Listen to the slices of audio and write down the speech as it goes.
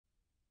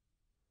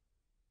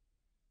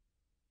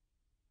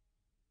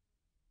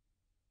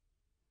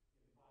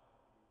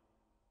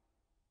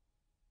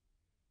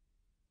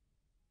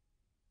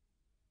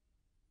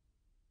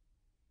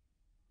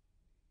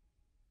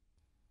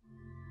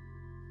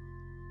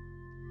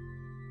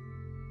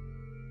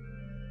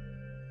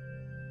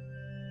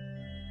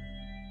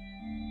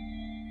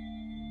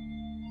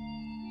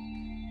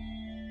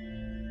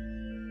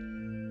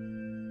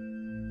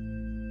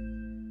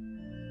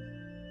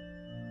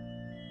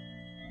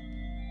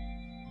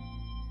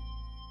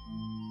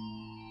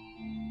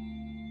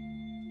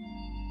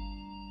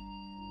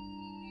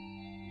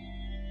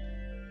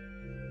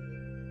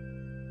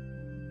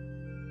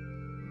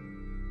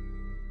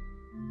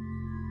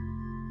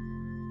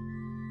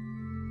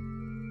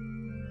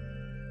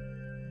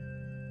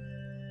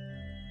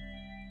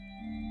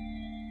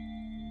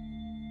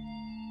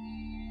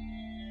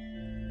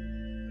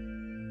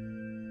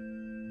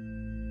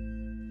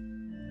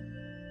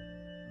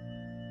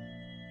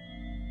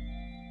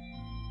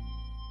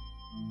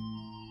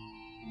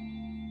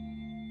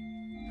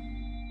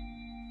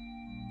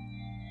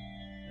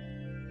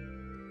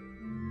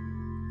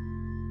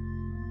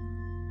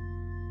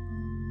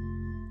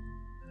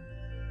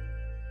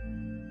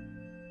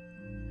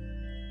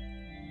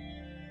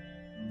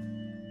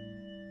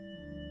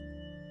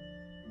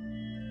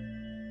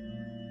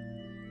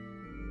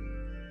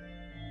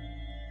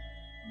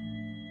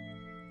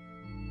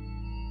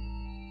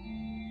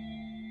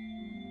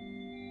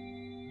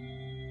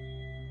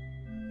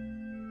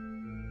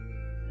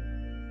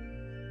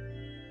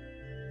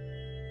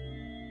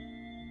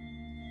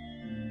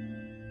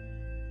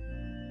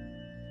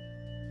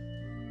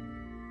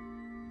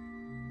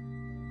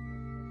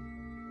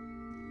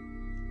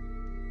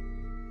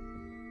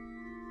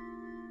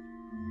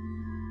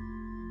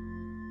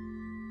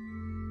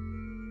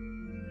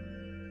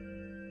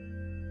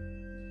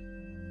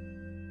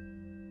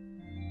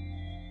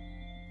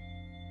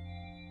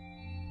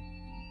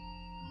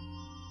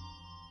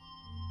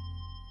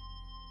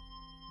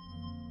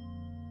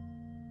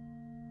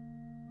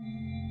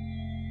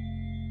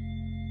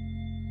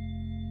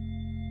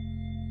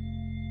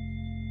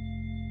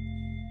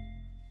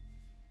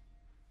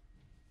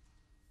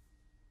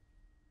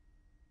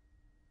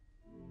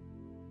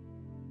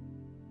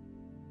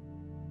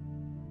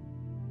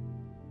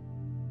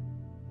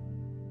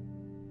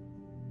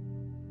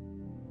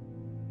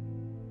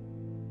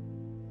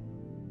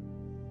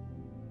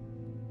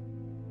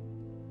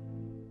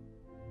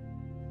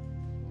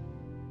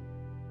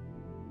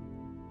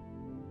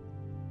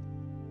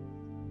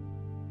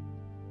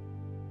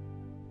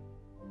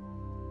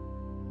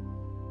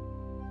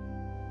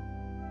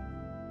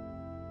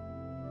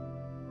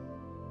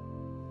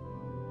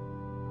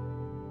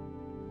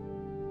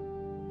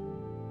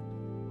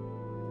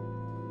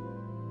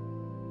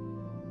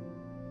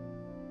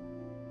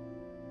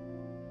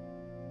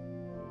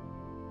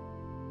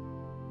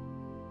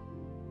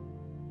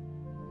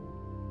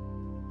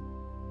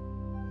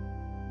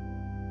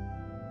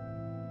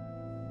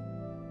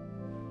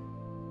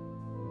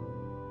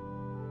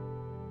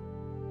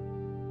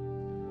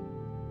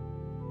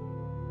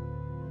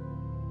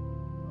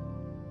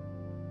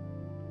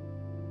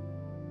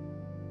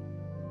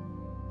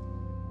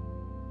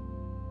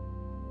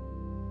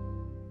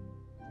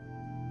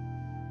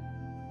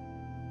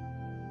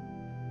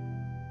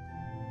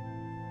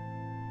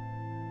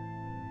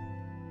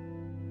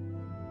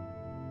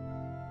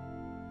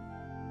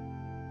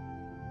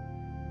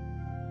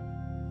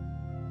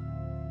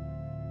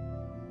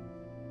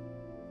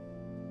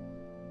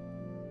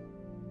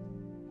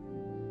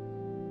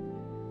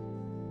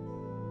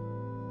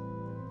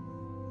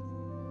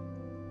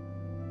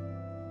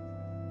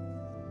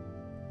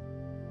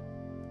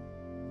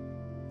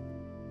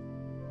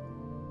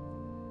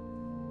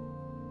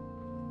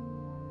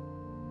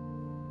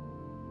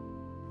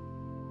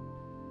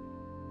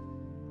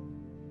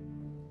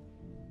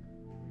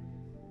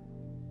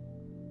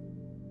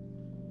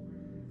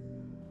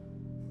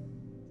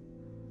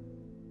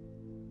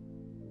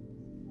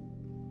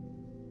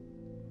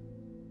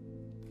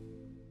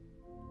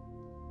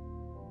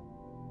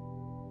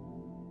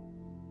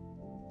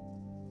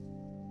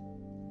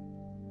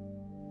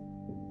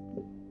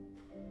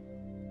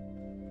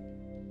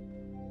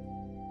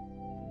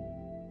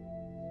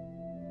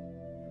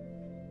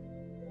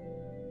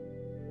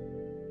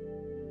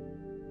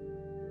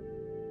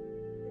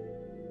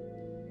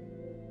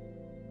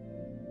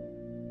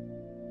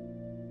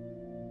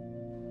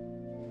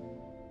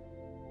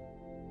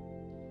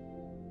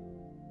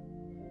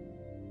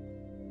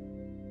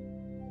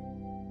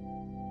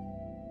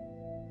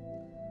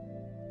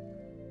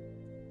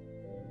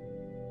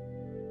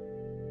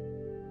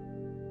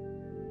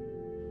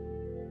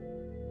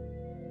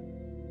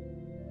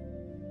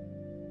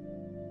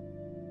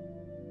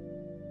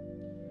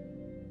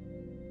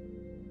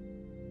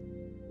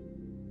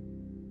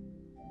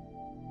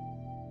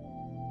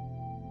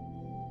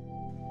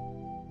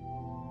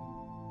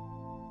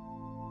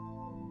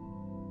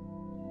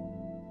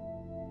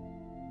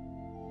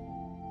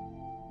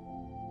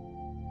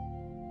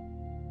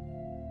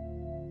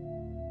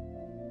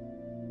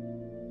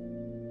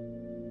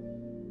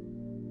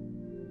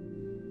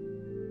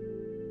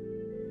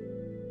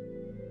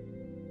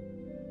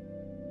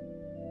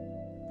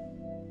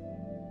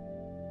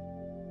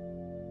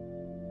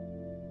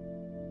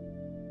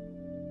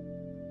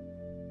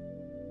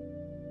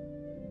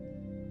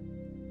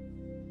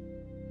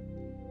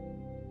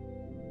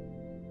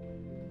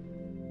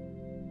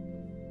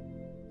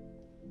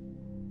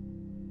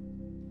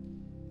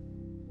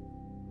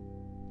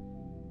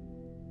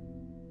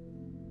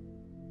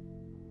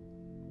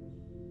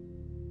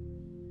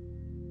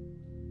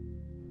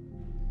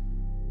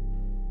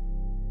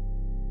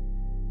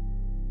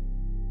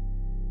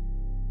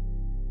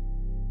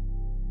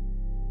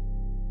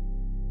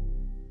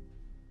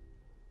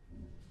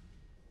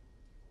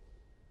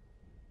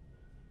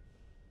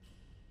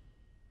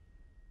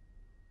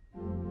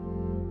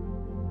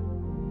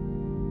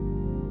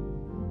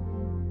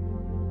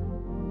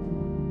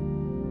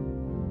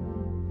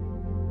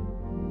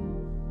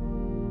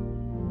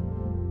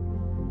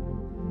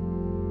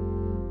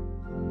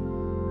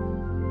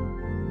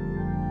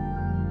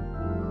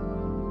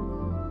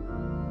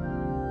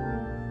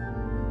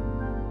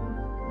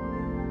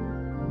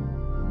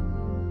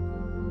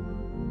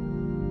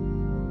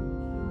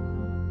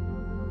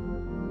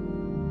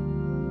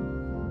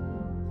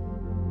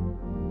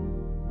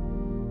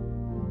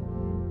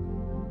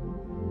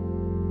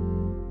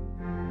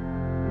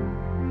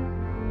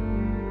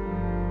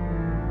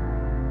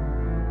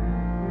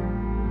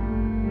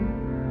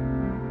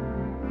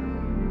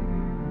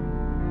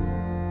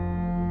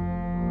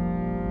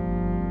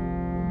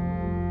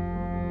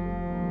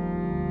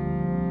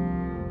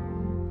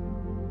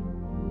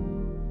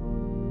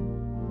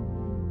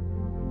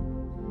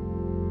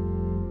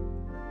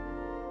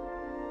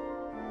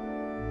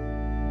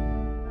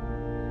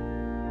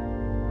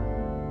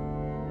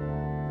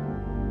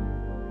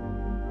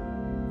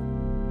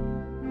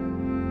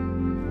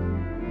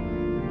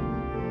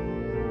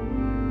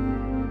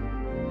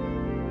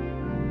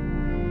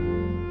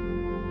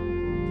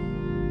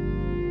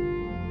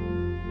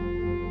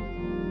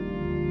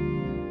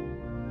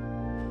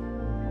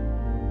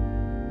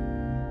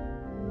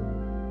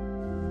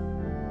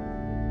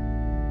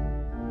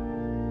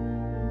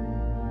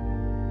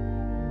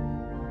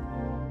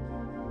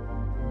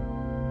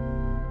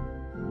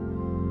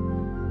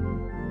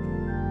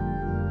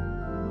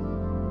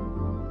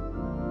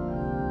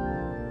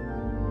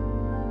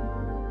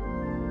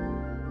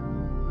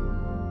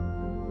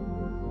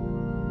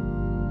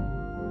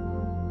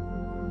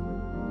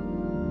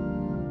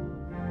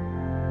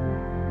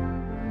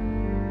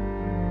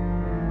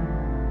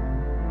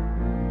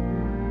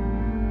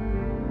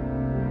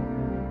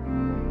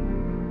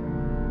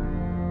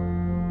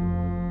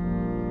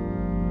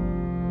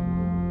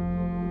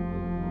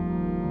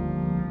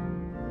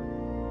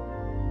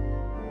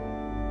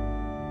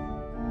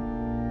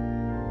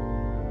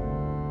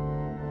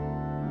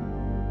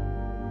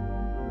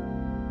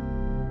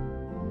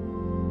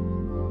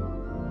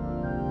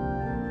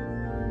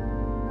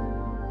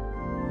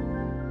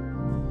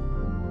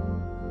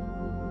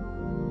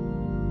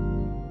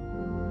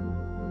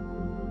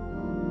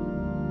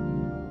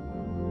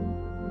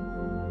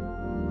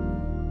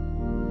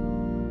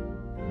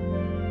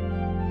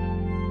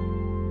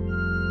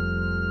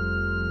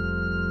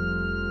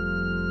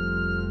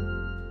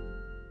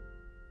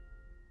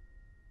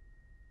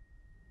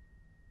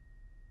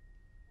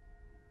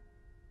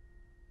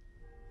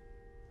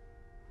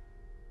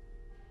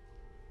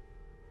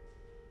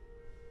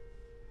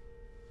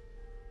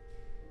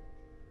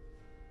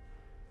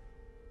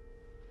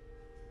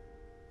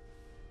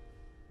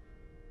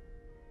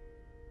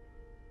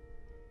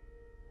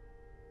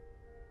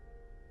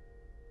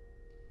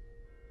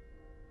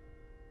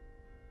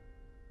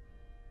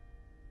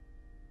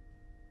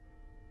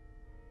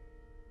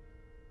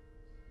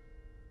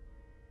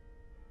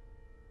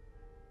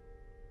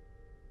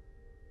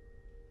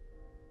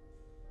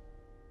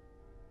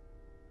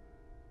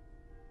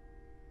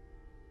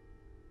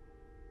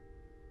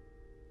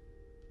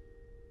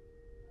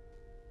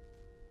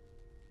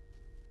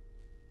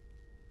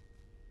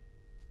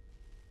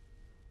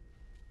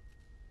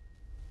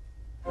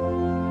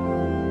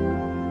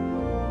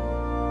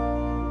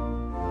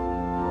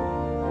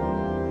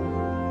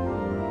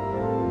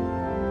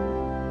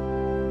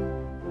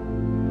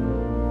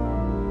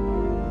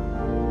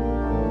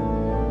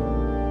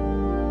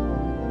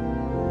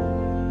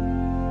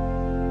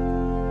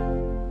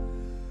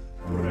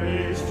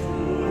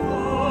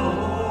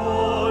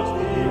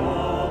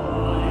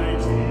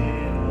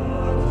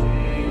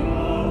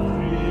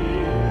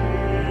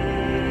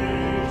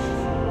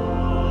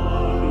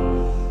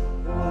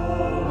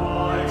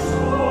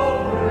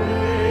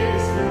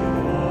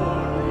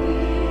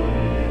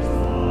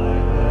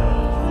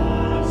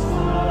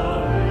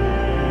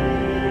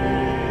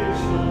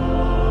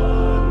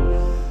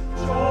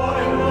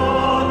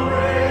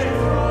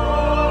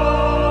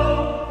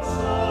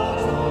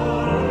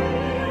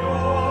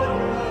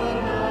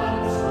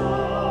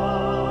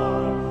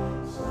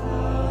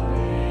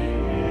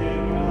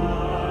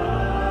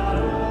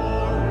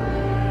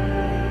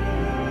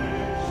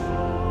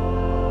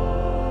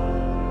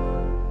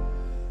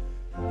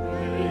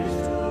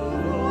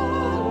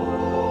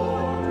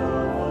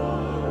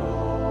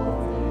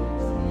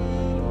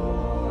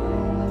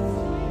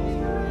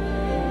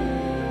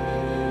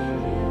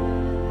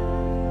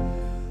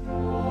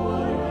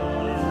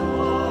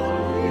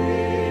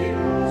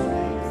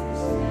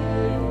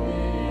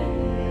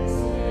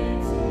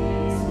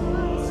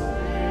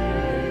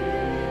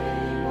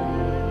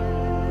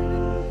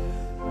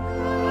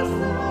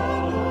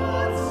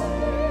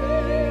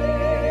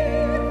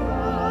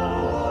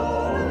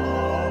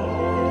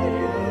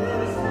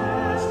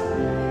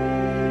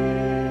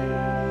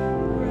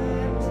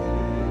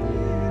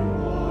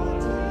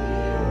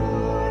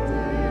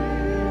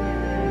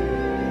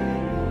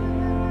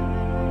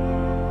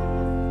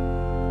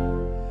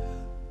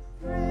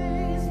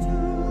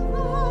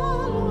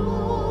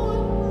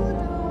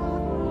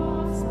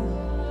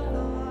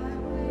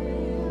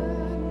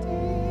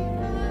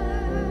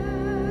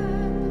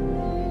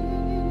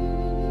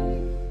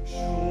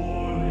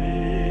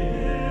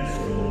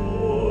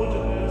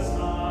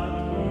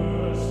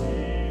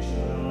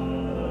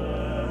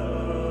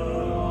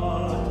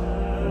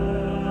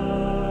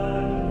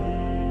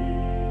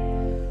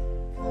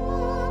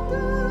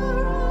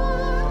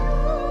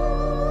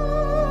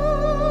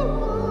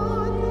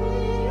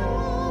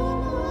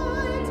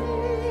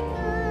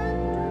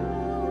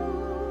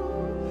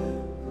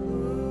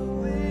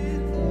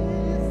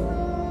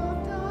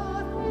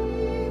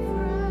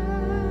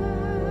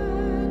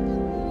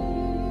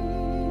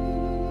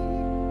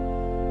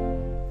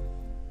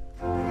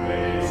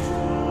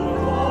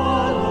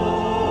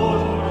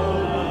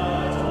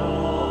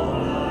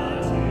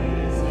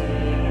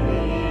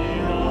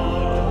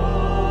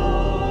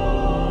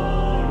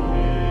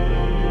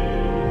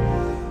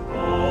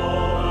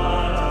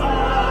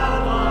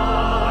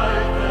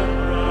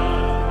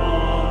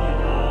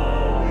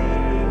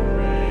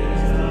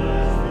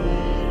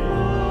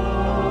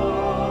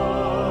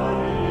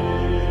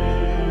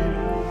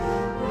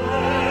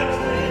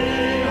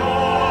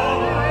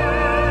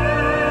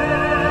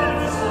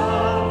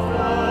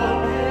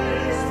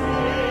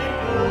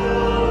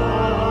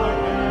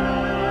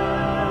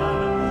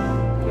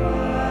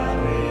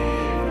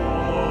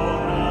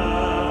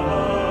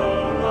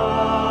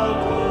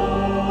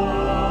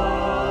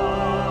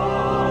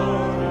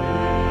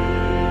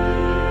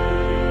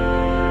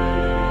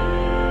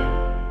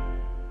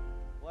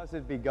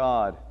be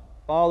God,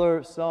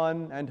 Father,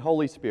 Son, and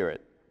Holy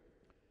Spirit.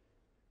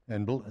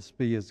 And blessed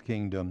be his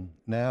kingdom,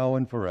 now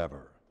and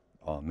forever.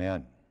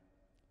 Amen.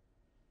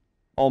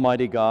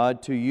 Almighty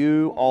God, to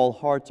you all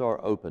hearts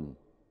are open,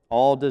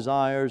 all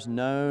desires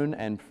known,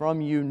 and from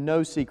you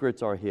no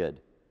secrets are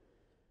hid.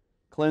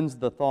 Cleanse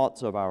the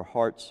thoughts of our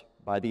hearts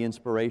by the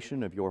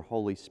inspiration of your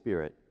Holy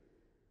Spirit,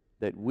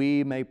 that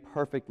we may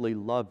perfectly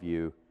love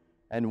you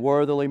and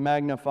worthily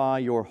magnify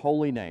your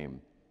holy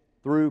name,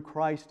 through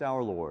Christ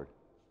our Lord.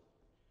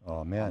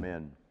 Amen.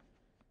 Amen.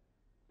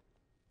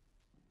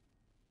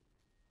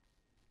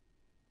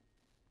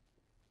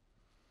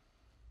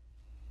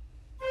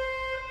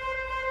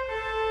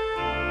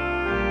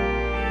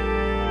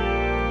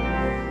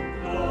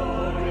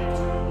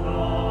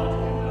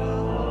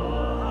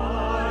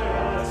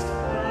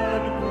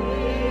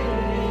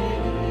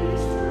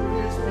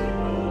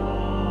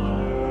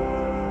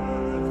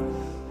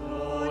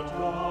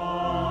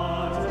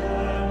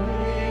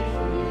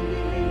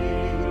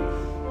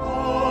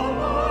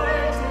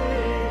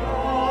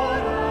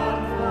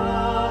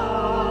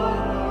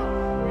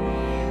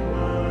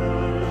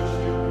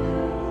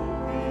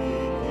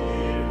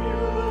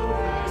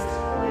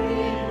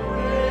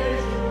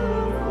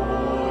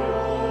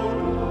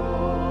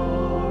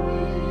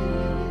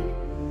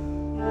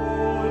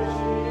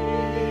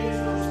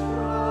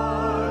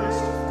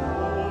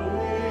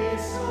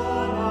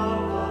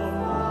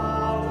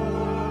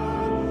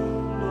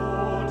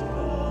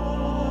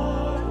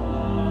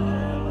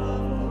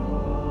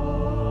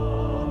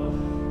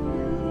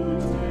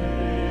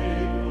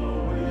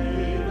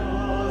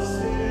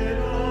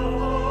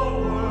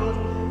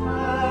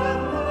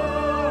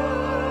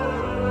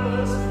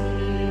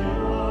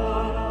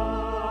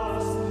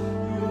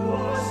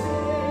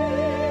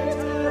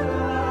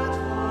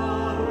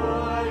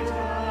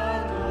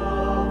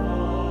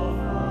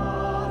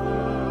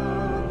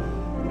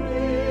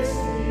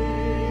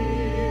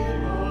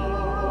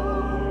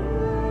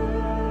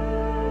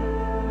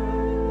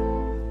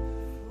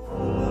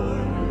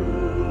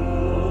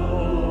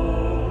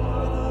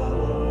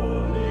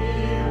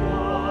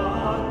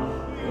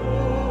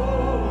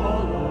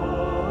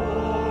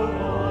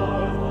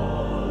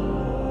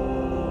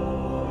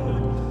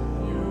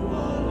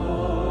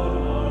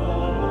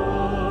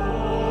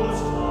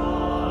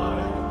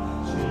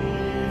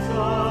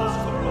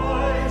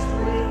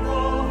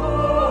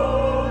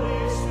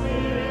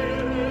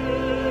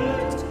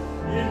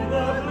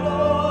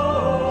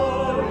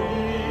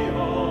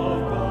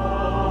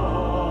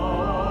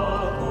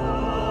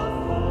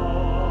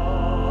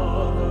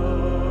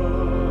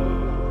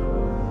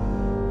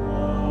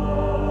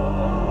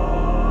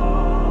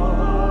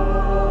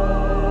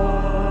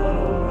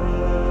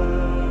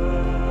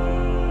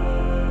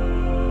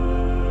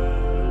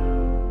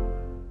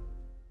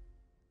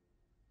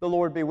 The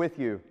Lord be with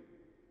you.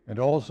 And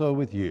also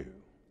with you.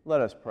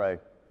 Let us pray.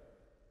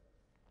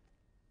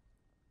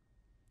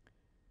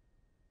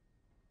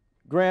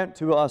 Grant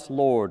to us,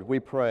 Lord, we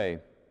pray,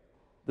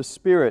 the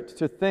Spirit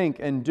to think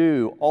and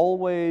do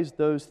always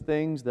those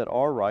things that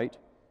are right,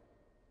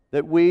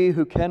 that we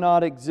who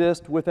cannot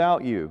exist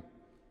without you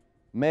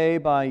may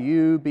by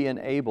you be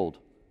enabled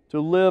to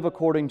live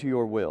according to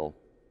your will.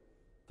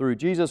 Through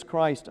Jesus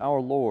Christ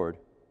our Lord,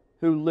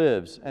 who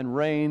lives and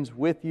reigns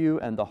with you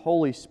and the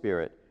Holy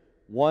Spirit,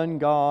 one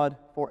God,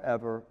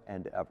 forever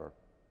and ever.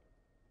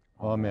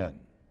 Amen.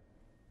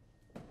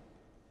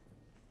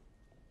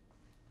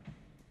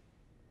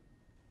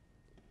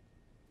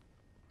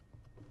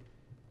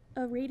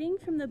 A reading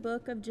from the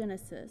book of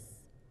Genesis.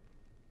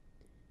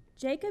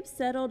 Jacob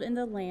settled in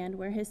the land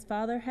where his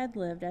father had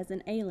lived as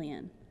an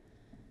alien,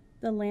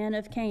 the land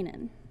of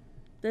Canaan.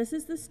 This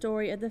is the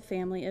story of the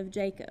family of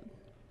Jacob.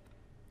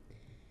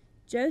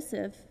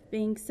 Joseph,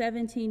 being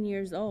 17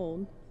 years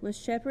old, was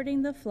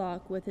shepherding the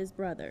flock with his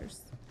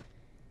brothers.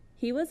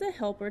 He was a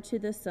helper to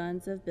the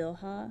sons of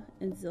Bilhah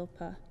and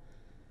Zilpah,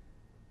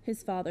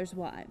 his father's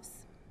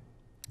wives.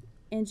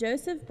 And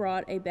Joseph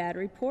brought a bad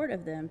report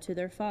of them to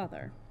their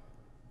father.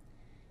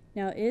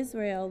 Now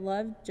Israel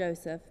loved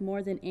Joseph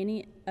more than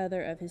any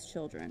other of his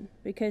children,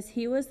 because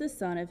he was the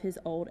son of his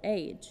old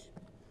age.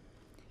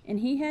 And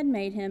he had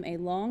made him a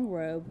long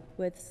robe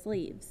with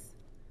sleeves.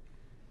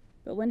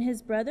 But when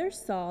his brothers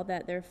saw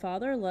that their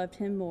father loved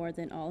him more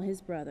than all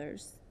his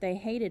brothers, they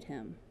hated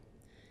him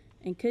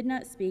and could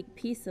not speak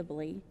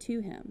peaceably to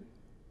him.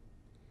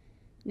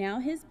 Now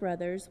his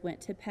brothers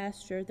went to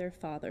pasture their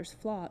father's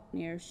flock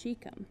near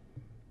Shechem.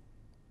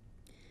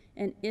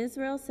 And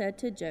Israel said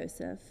to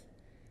Joseph,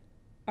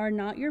 "Are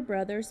not your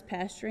brothers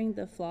pasturing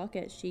the flock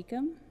at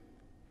Shechem?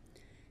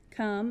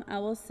 Come, I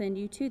will send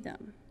you to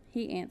them."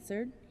 He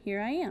answered,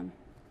 "Here I am."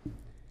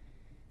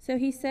 So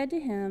he said to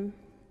him,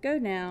 "Go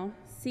now,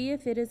 see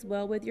if it is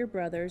well with your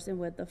brothers and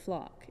with the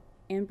flock,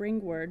 and bring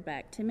word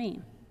back to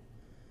me."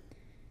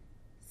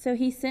 So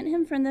he sent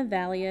him from the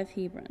valley of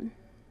Hebron.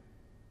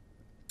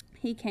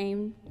 He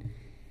came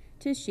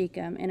to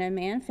Shechem, and a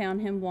man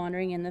found him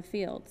wandering in the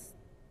fields.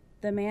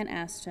 The man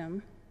asked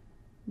him,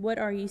 "What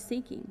are you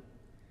seeking?"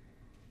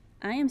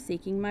 "I am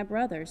seeking my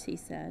brothers," he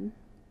said.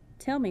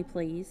 "Tell me,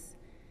 please,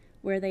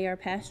 where they are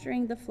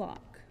pasturing the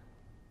flock."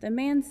 The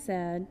man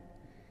said,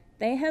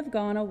 "They have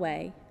gone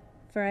away,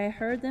 for I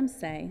heard them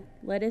say,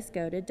 'Let us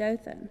go to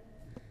Dothan.'"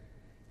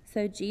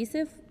 So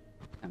Joseph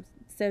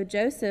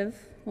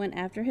went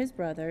after his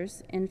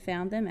brothers and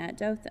found them at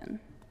Dothan.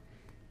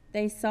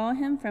 They saw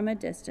him from a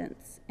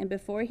distance, and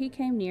before he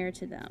came near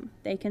to them,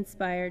 they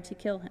conspired to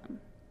kill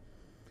him.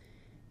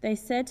 They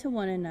said to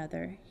one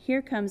another,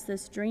 "Here comes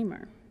this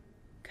dreamer.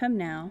 Come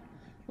now,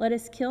 let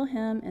us kill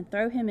him and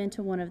throw him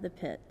into one of the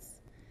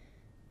pits.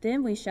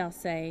 Then we shall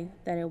say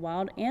that a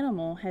wild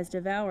animal has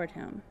devoured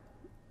him,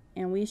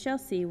 and we shall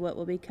see what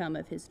will become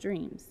of his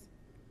dreams."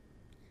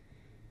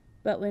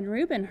 But when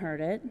Reuben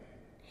heard it,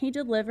 he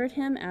delivered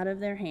him out of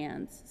their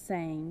hands,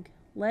 saying,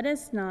 "Let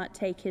us not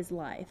take his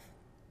life."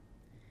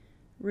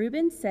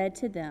 Reuben said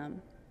to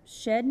them,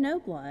 "Shed no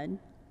blood,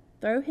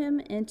 throw him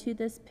into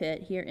this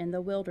pit here in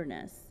the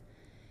wilderness,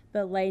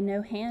 but lay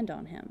no hand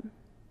on him,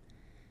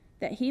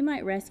 that he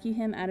might rescue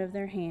him out of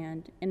their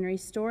hand and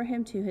restore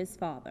him to his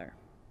father."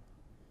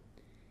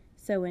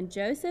 So when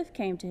Joseph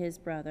came to his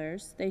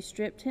brothers, they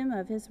stripped him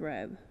of his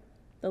robe,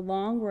 the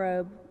long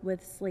robe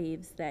with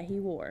sleeves that he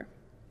wore.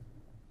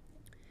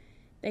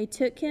 They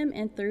took him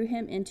and threw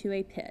him into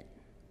a pit.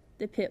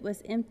 The pit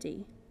was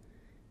empty.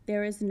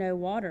 There was no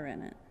water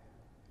in it.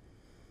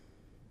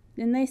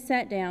 Then they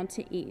sat down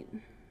to eat.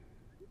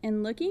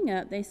 And looking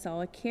up, they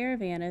saw a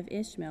caravan of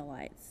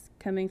Ishmaelites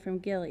coming from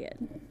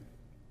Gilead,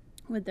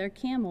 with their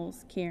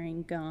camels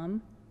carrying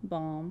gum,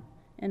 balm,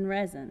 and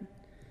resin,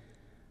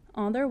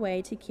 on their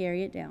way to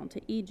carry it down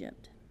to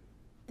Egypt.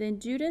 Then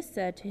Judah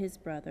said to his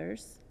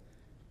brothers,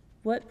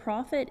 "What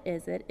profit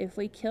is it if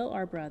we kill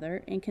our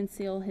brother and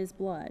conceal his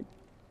blood?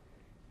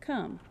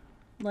 Come,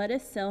 let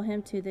us sell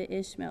him to the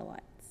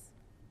Ishmaelites,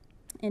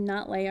 and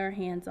not lay our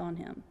hands on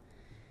him,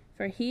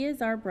 for he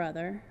is our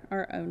brother,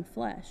 our own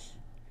flesh."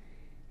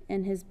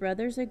 And his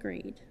brothers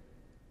agreed.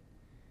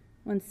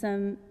 When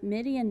some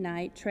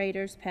Midianite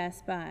traders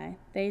passed by,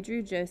 they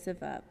drew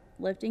Joseph up,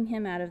 lifting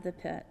him out of the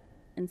pit,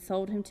 and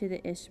sold him to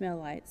the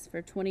Ishmaelites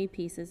for 20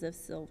 pieces of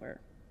silver.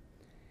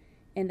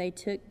 And they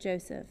took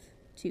Joseph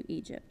to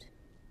Egypt.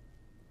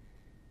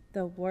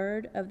 The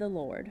word of the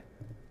Lord.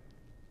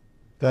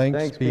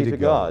 Thanks be to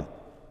God.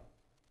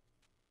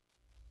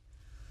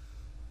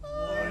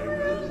 I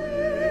will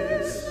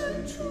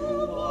listen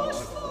to what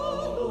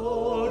the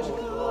Lord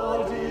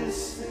God is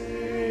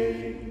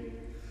saying,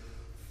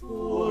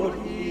 for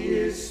he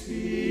is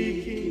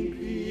speaking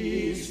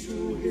peace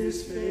to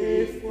his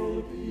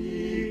faithful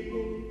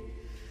people,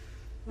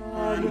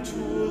 and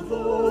to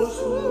those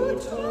who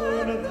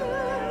turn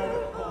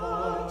their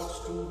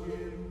hearts to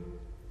him.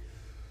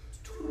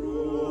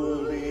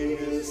 Truly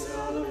his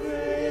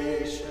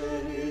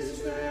salvation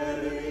is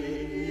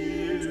very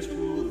near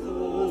to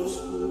those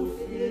who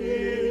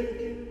fear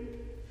him,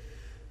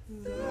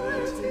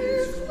 that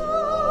his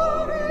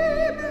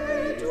glory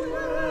may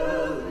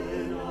dwell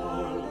in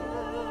our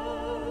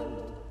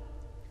land.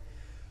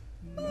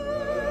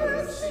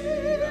 Mercy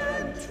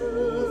and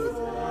truth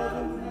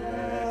have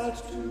met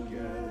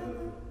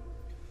together.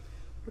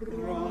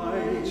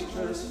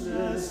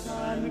 Righteousness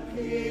and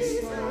peace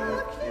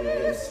have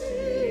kissed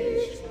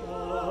each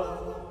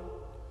other.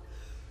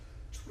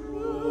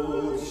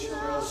 Truth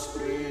shall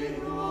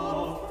spring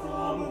up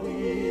from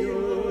the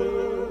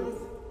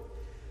earth,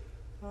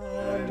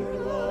 and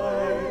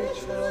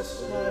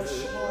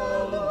righteousness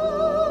shall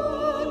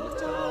look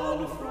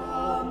down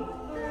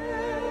from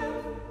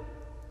heaven.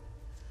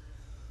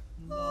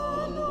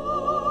 The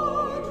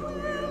Lord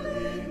will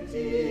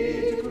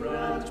indeed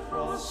grant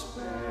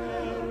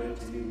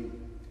prosperity,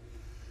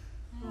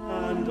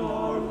 and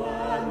our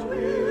land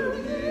will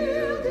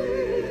yield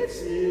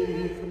its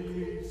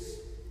increase.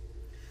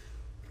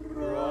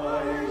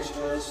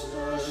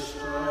 Righteousness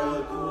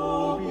shall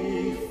go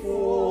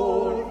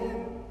before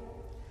him,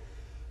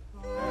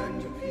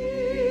 and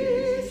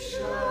peace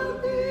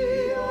shall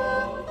be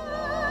a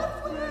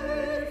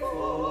pathway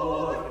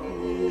for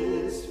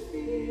his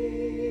feet.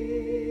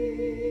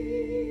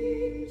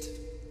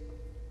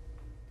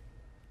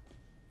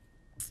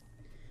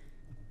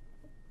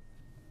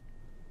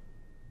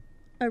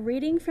 A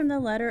reading from the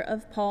letter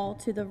of Paul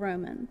to the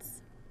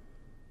Romans.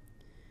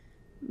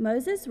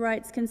 Moses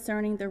writes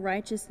concerning the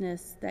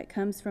righteousness that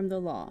comes from the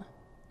law,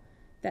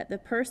 that the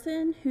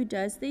person who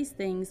does these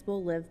things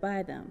will live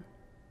by them.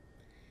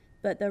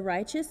 But the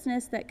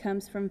righteousness that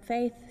comes from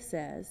faith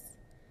says,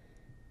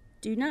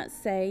 "Do not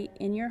say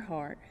in your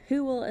heart,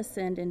 'Who will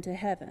ascend into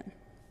heaven?'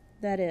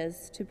 That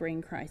is, to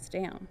bring Christ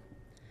down.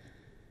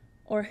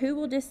 Or who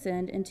will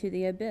descend into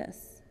the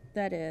abyss?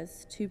 That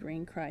is, to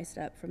bring Christ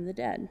up from the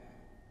dead.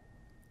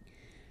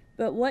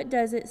 But what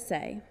does it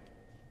say?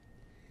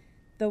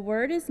 The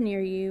word is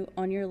near you,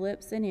 on your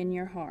lips and in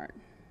your heart.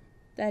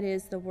 That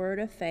is the word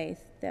of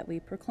faith that we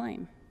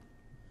proclaim.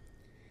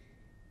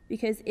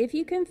 Because if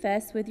you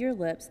confess with your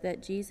lips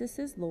that Jesus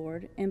is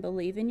Lord and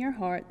believe in your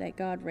heart that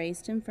God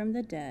raised him from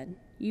the dead,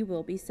 you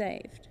will be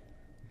saved.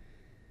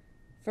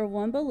 For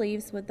one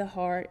believes with the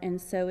heart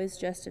and so is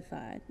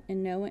justified,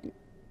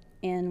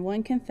 and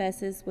one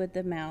confesses with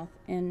the mouth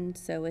and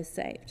so is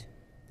saved.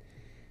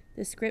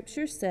 The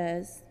scripture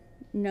says,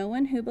 "No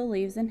one who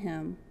believes in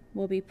him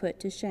will be put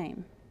to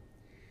shame."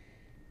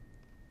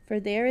 For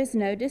there is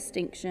no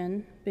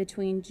distinction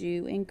between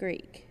Jew and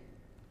Greek.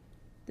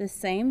 The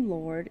same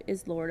Lord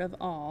is Lord of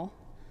all,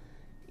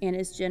 and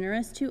is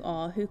generous to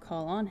all who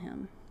call on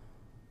him.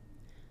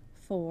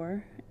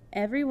 For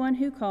everyone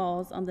who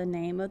calls on the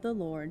name of the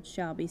Lord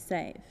shall be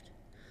saved.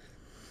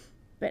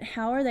 But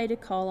how are they to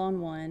call on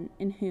one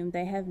in whom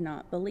they have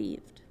not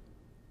believed?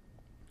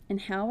 And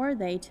how are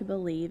they to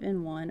believe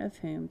in one of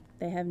whom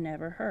they have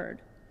never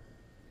heard?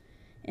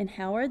 And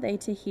how are they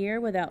to hear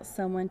without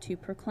someone to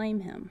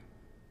proclaim him?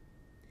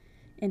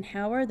 And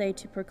how are they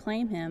to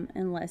proclaim him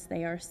unless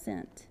they are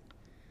sent?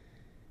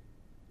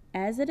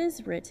 As it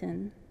is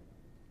written,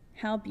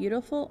 "How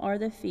beautiful are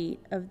the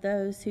feet of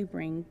those who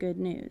bring good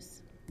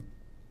news."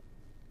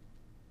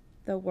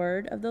 The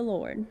word of the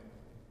Lord.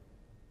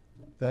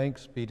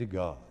 Thanks be to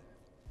God.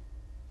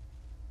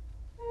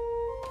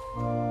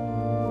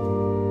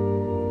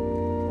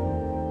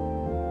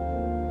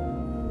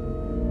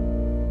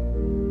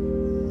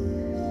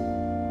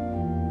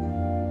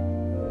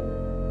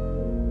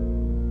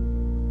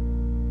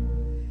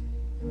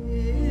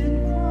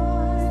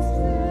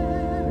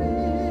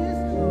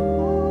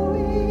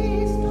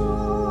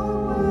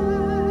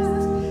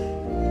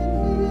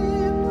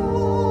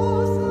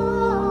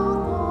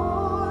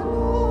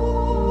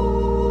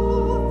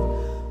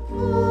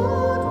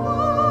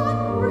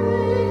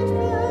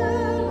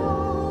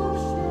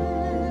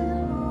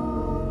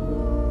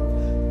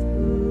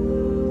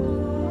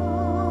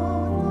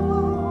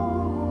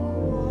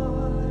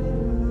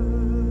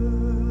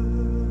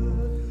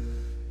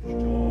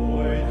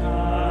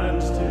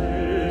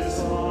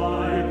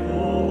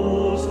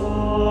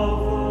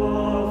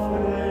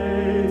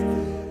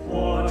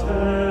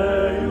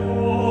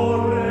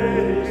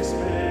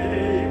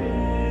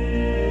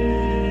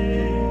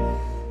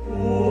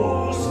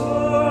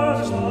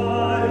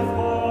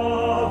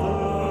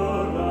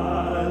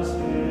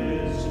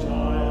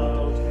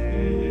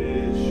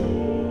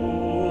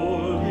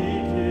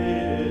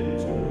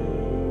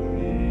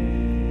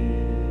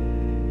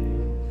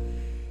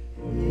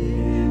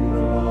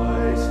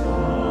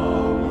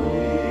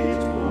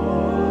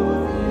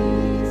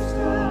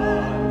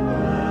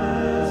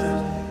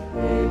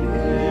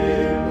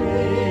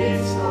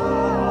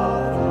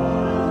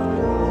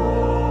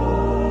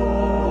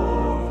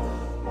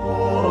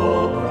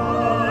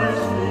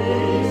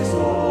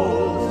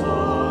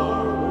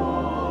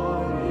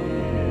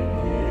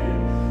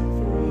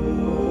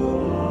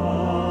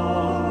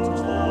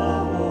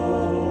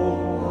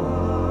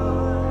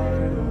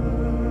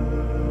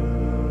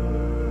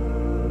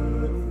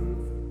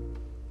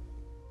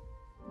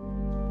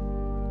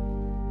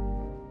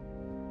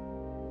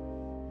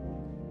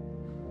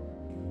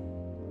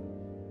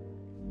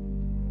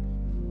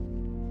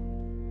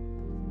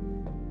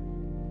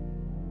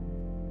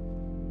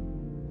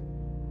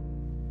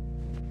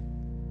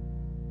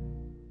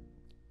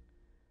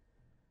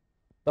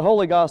 The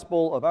Holy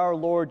Gospel of our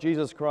Lord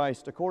Jesus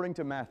Christ according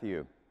to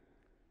Matthew.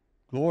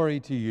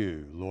 Glory to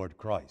you, Lord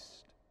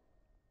Christ.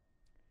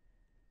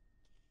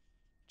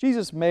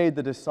 Jesus made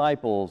the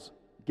disciples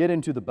get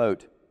into the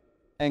boat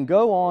and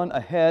go on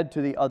ahead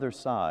to the other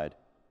side,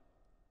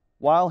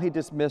 while he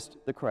dismissed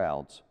the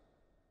crowds.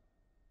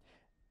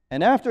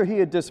 And after he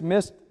had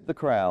dismissed the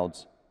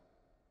crowds,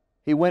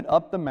 he went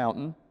up the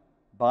mountain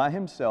by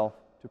himself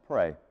to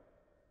pray.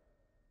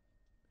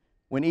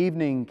 When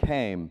evening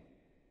came,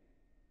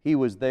 he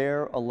was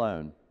there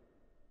alone.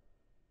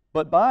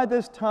 But by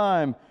this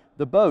time,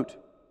 the boat,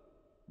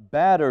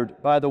 battered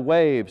by the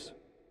waves,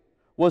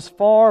 was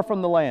far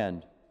from the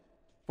land,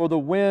 for the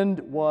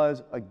wind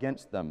was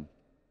against them.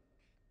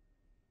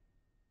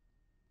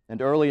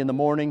 And early in the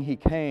morning he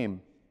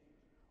came,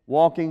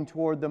 walking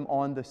toward them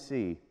on the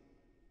sea.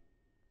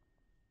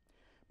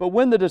 But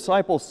when the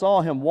disciples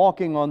saw him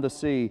walking on the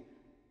sea,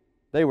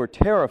 they were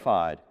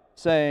terrified,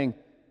 saying,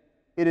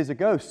 "It is a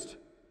ghost."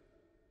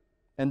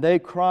 And they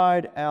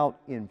cried out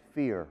in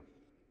fear.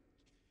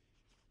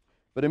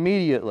 But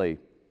immediately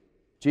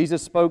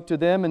Jesus spoke to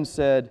them and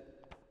said,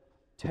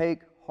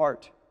 "Take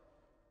heart,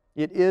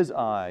 it is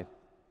I.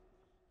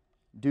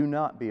 Do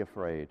not be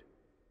afraid."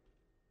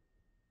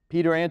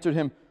 Peter answered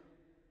him,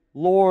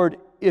 "Lord,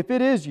 if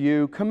it is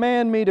you,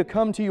 command me to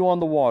come to you on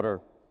the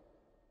water."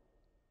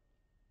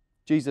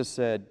 Jesus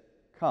said,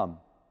 "Come."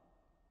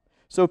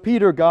 So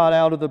Peter got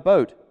out of the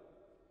boat,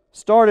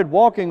 started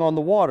walking on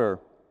the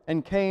water,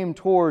 and came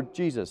toward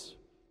Jesus.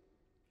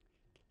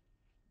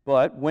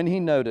 But when he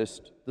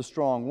noticed the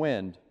strong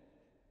wind,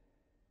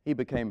 he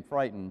became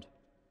frightened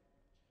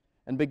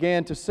and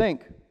began to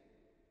sink.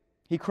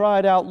 He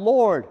cried out,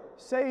 "Lord,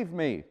 save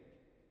me!"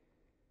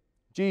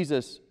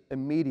 Jesus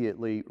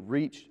immediately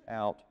reached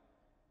out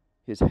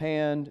his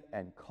hand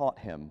and caught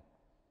him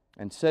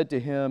and said to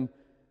him,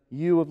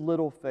 "You of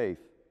little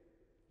faith,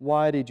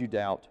 why did you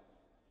doubt?"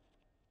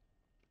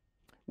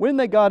 When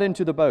they got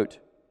into the boat,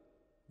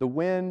 the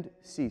wind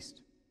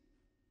ceased,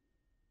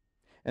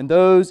 and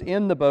those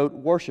in the boat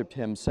worshipped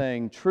him,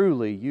 saying,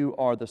 "Truly, you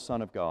are the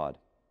Son of God."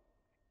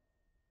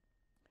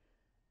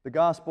 The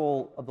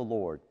Gospel of the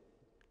Lord.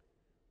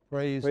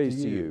 Praise Praise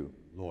to to you, you,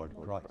 Lord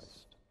Lord Christ.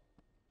 Christ.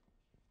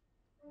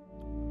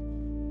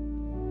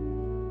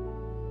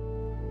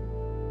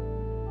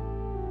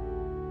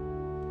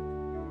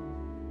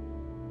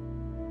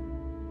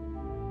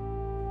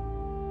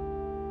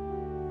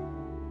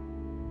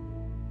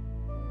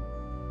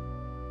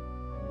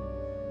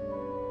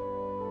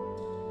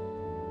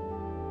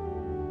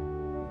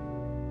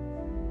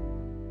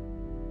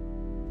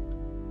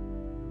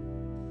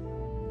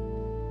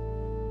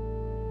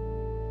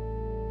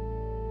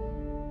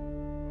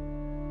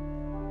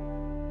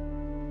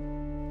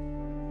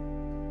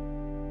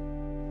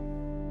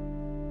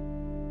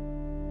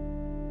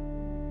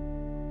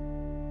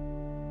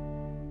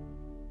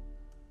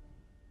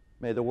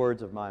 May the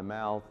words of my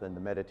mouth and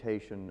the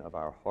meditation of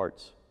our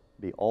hearts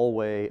be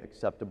always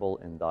acceptable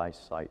in thy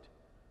sight,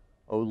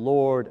 O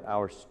Lord,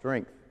 our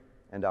strength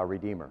and our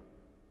Redeemer.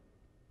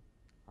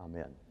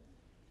 Amen.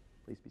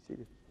 Please be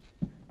seated.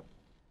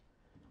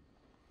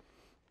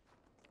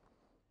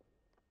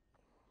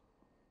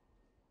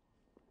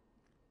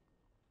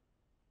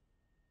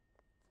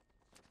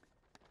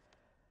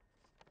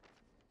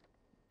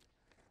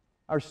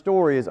 Our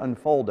story is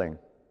unfolding.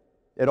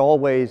 It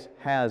always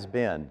has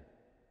been.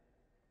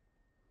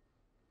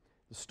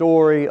 The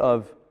story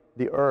of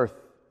the earth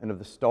and of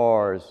the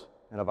stars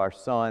and of our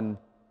sun.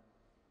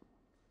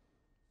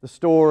 The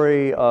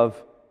story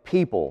of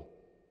people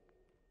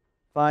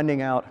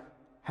finding out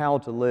how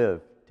to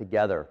live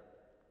together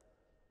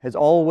has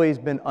always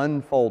been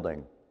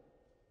unfolding.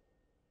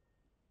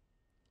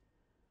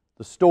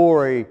 The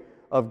story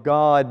of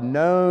God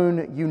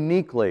known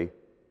uniquely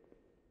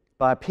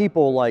by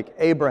people like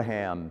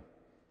Abraham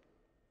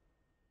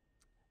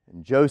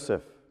and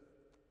Joseph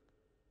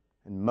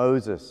and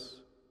Moses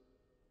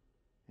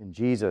and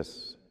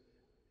Jesus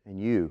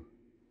and you.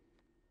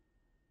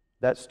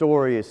 That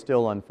story is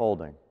still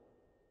unfolding.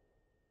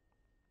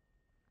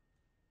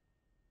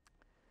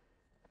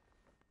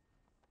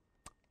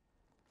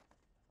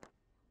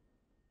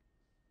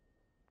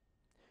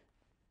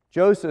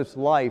 Joseph's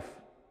life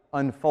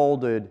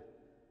unfolded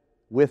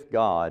with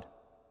God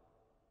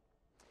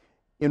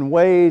in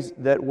ways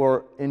that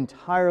were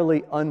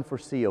entirely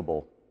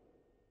unforeseeable.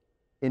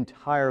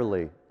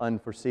 Entirely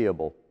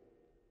unforeseeable.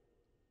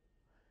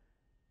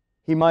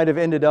 He might have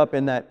ended up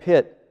in that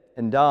pit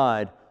and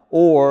died,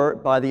 or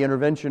by the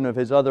intervention of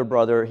his other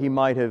brother, he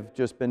might have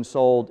just been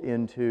sold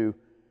into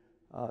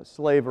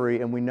slavery,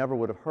 and we never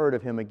would have heard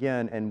of him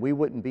again, and we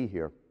wouldn't be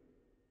here.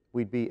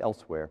 We'd be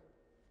elsewhere.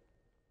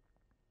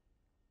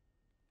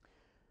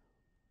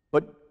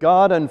 But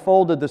God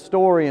unfolded the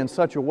story in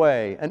such a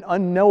way, an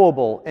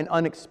unknowable and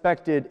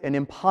unexpected and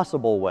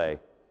impossible way,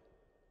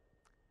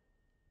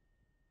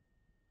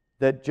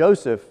 that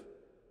Joseph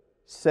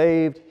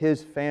saved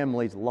his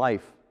family's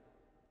life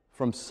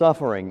from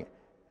suffering,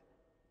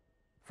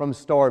 from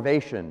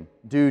starvation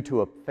due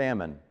to a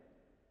famine.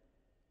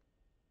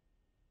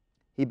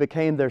 He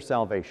became their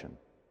salvation.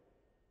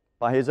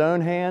 By his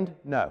own hand?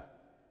 No.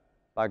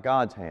 By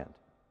God's hand.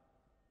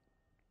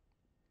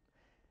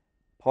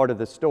 Part of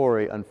the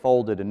story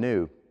unfolded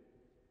anew.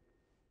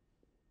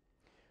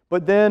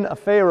 But then a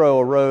Pharaoh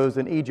arose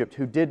in Egypt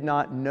who did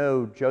not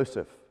know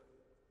Joseph,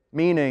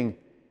 meaning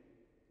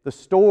the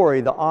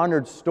story, the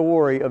honored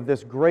story of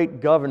this great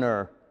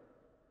governor,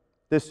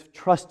 this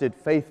trusted,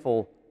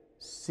 faithful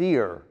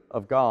seer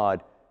of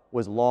God,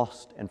 was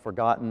lost and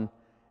forgotten,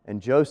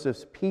 and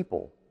Joseph's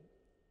people,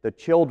 the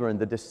children,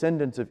 the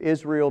descendants of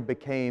Israel,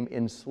 became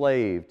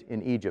enslaved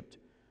in Egypt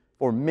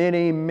for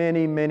many,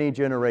 many, many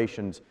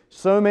generations.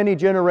 So many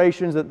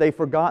generations that they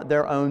forgot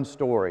their own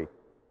story.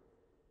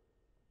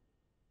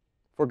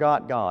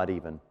 Forgot God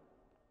even.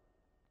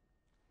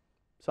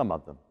 Some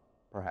of them,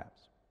 perhaps.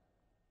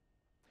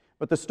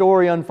 But the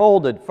story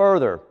unfolded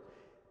further.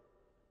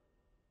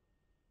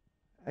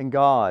 And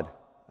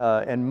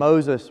and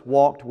Moses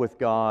walked with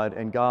God,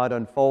 and God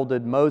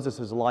unfolded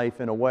Moses' life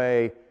in a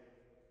way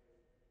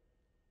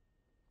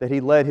that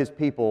he led his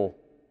people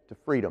to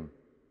freedom.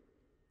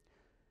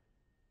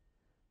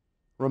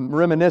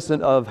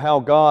 Reminiscent of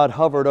how God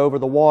hovered over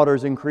the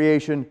waters in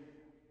creation,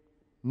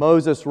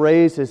 Moses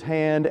raised his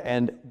hand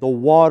and the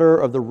water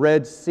of the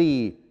Red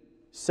Sea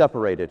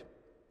separated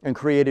and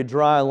created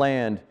dry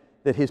land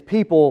that his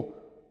people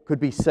could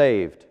be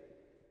saved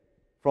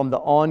from the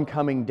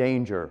oncoming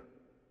danger,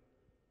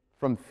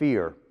 from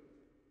fear,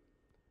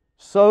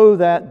 so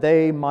that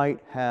they might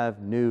have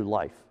new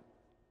life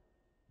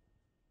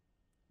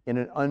in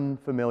an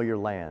unfamiliar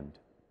land.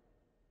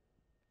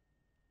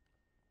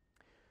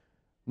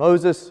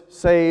 Moses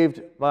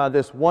saved by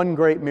this one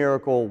great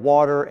miracle,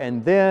 water,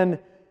 and then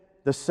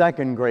the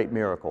second great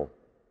miracle,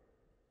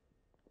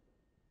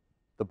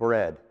 the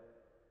bread.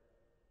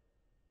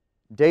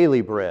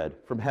 Daily bread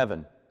from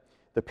heaven.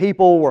 The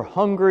people were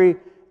hungry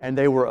and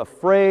they were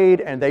afraid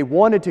and they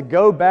wanted to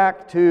go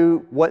back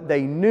to what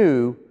they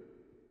knew,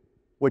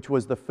 which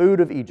was the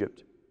food of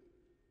Egypt.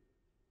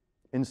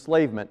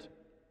 Enslavement.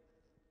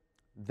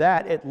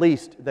 That at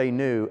least they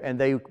knew, and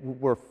they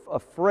were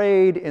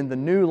afraid in the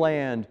new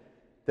land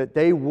that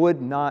they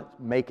would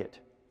not make it.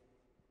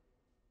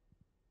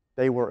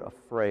 They were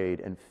afraid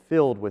and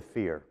filled with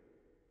fear.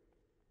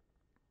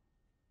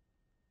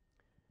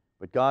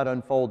 But God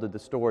unfolded the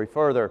story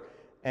further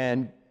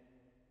and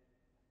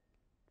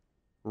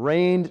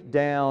rained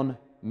down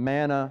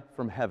manna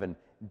from heaven,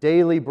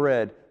 daily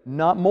bread,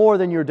 not more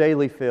than your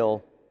daily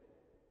fill,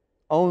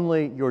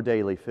 only your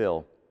daily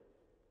fill.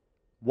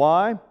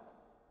 Why?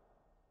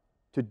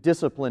 To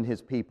discipline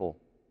His people,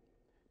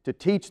 to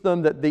teach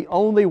them that the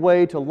only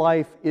way to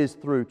life is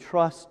through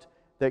trust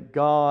that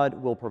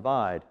God will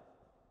provide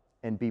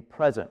and be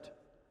present.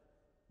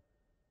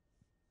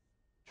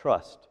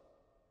 Trust,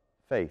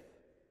 faith.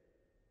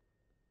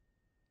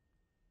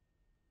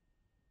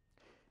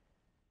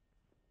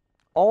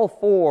 All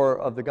four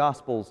of the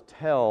Gospels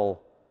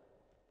tell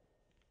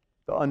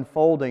the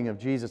unfolding of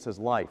Jesus'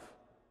 life.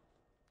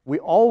 We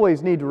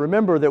always need to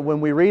remember that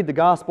when we read the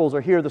Gospels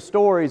or hear the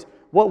stories,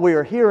 what we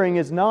are hearing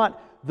is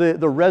not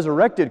the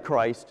resurrected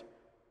Christ,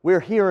 we're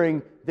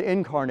hearing the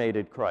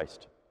incarnated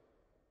Christ.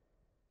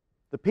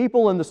 The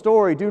people in the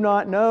story do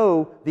not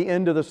know the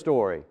end of the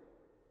story.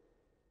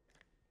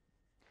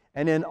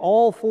 And in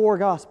all four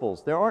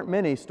Gospels, there aren't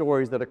many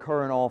stories that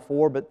occur in all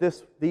four, but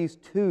these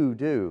two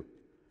do.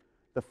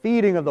 The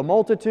feeding of the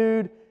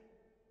multitude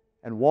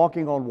and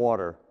walking on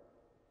water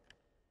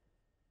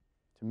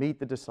to meet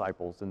the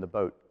disciples in the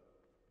boat.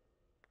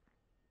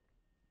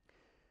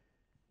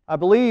 I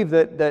believe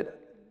that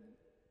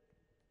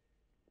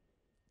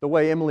the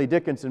way Emily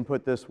Dickinson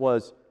put this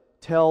was,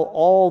 tell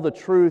all the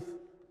truth,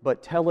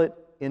 but tell it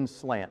in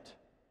slant.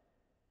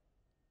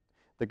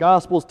 The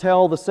Gospels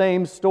tell the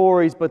same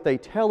stories, but they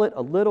tell it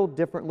a little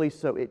differently,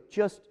 so it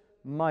just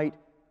might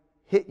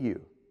hit you.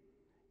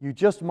 You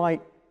just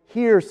might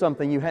hear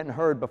something you hadn't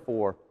heard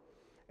before.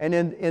 And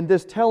in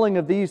this telling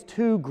of these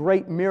two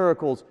great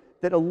miracles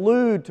that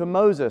allude to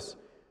Moses,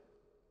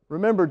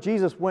 remember,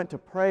 Jesus went to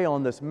pray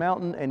on this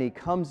mountain and He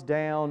comes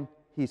down,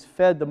 He's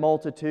fed the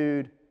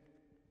multitude,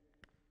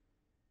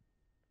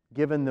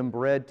 given them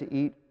bread to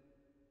eat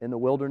in the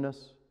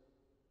wilderness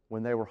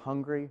when they were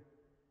hungry.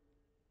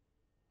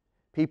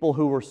 People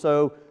who were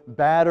so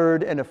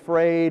battered and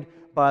afraid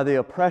by the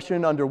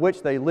oppression under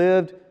which they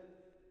lived,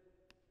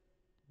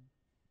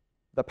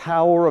 the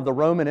power of the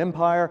Roman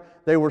Empire,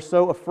 they were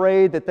so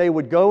afraid that they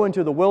would go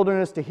into the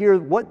wilderness to hear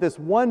what this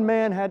one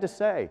man had to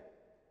say,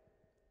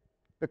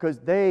 because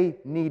they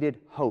needed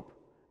hope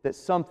that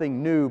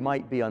something new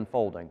might be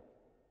unfolding.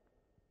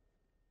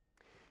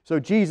 So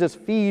Jesus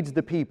feeds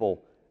the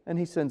people and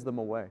He sends them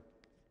away.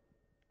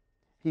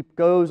 He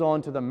goes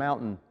on to the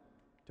mountain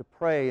to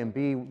pray and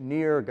be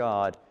near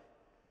God.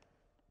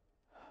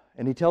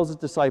 And He tells His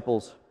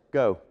disciples,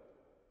 go,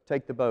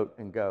 take the boat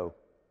and go.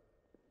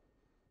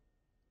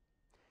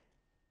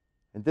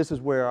 And this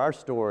is where our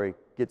story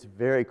gets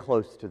very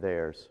close to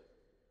theirs.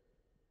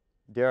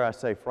 Dare I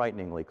say,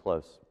 frighteningly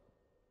close.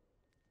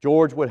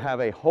 George would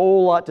have a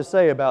whole lot to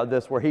say about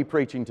this were he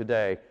preaching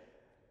today,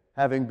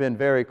 having been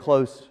very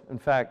close, in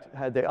fact,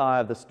 had the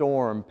eye of the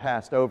storm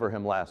passed over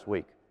him last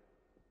week.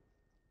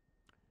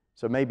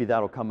 So maybe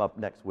that'll come up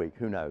next week,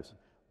 who knows.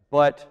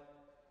 But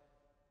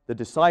the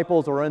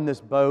disciples are in this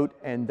boat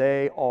and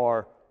they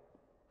are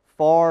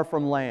far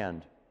from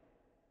land,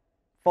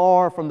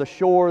 far from the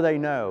shore they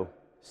know,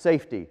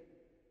 safety.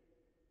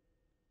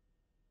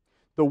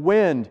 The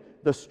wind,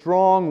 the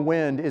strong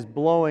wind, is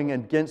blowing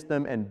against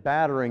them and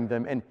battering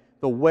them, and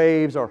the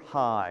waves are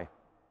high.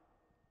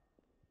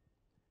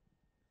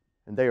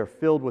 And they are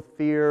filled with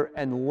fear.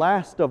 And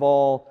last of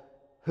all,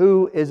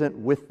 who isn't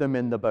with them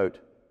in the boat?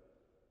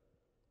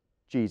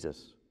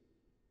 Jesus.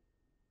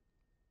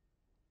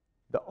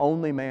 The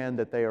only man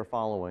that they are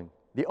following.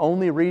 The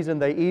only reason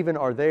they even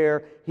are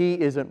there, He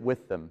isn't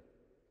with them.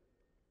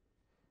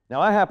 Now,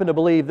 I happen to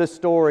believe this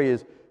story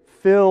is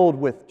filled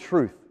with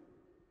truth.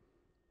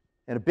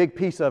 And a big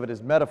piece of it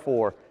is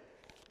metaphor.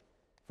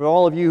 For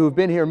all of you who've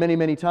been here many,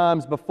 many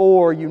times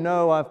before, you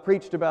know I've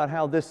preached about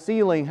how this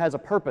ceiling has a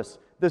purpose.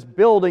 This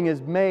building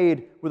is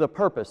made with a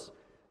purpose.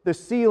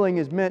 This ceiling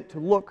is meant to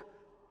look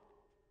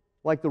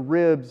like the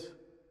ribs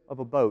of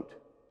a boat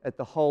at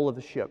the hull of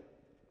the ship.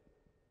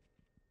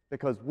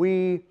 Because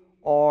we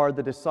are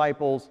the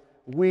disciples,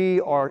 we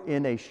are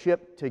in a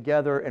ship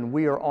together, and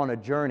we are on a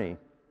journey.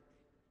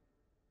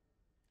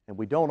 And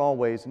we don't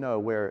always know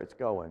where it's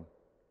going.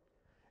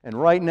 And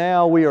right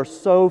now, we are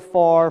so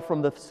far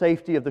from the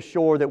safety of the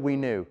shore that we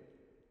knew.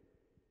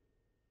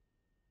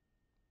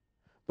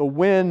 The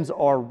winds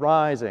are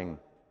rising.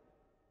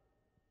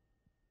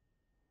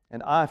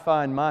 And I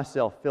find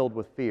myself filled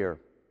with fear.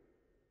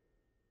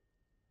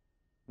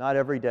 Not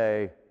every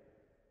day,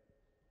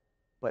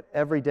 but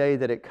every day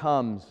that it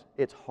comes,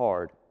 it's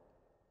hard.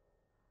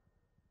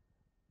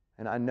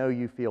 And I know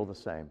you feel the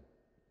same.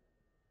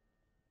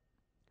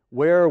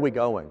 Where are we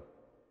going?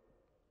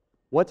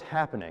 What's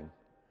happening?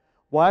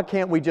 Why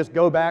can't we just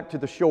go back to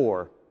the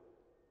shore?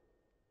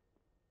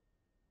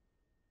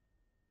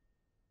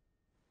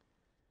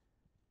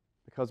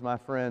 Because my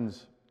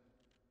friends,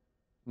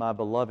 my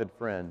beloved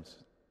friends,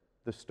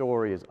 the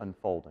story is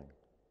unfolding.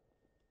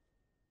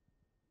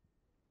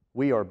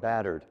 We are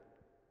battered,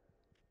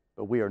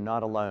 but we are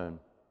not alone.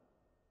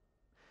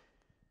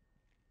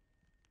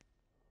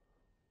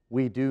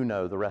 We do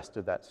know the rest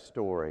of that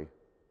story.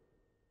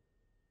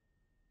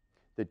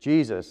 That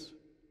Jesus,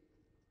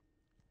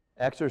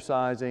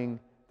 exercising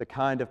the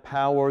kind of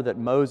power that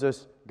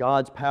Moses,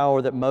 God's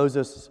power that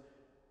Moses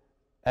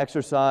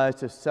exercised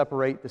to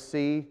separate the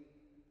sea,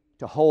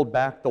 to hold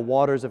back the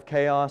waters of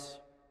chaos,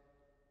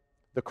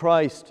 the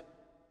Christ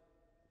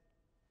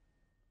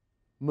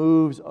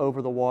moves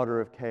over the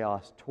water of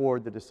chaos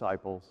toward the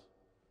disciples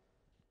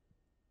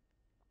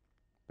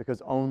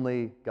because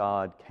only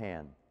God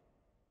can.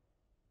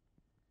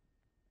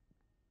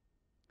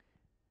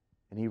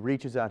 And he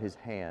reaches out his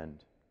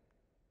hand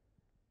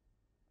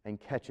and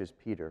catches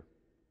Peter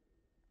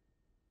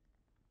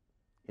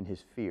in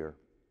his fear.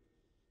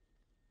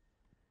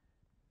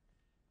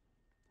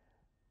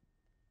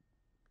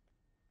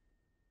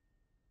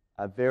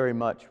 I very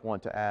much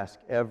want to ask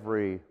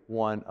every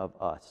one of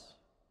us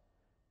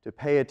to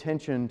pay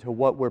attention to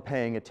what we're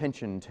paying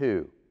attention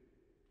to.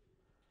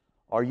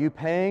 Are you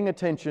paying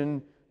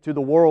attention to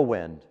the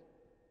whirlwind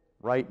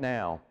right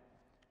now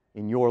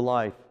in your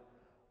life?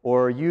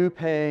 Or are you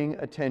paying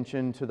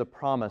attention to the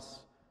promise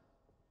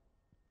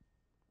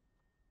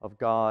of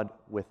God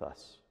with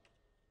us?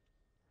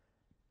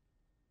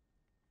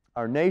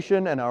 Our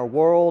nation and our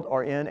world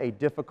are in a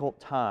difficult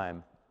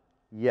time,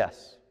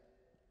 yes.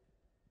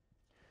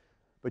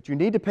 But you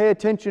need to pay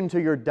attention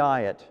to your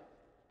diet.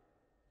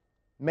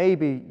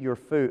 Maybe your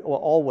food, well,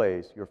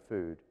 always your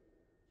food.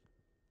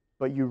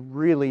 But you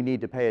really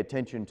need to pay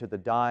attention to the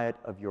diet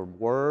of your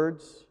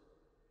words,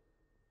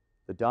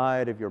 the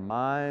diet of your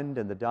mind,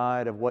 and the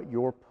diet of what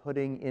you're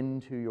putting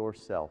into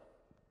yourself.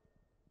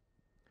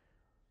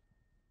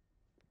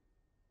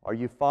 Are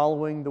you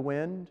following the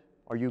wind?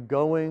 Are you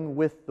going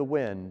with the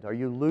wind? Are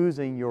you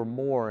losing your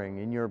mooring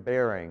and your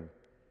bearing?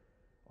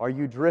 Are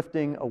you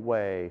drifting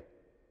away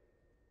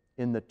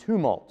in the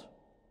tumult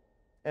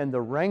and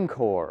the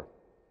rancor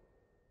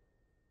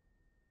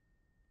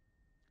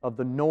of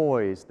the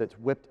noise that's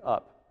whipped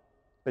up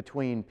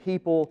between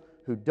people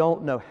who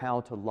don't know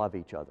how to love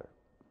each other?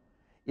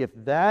 If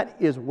that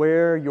is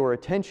where your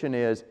attention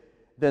is,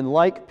 then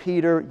like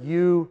Peter,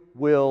 you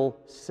will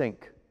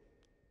sink.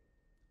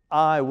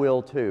 I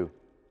will too.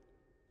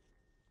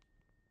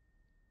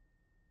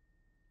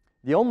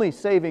 The only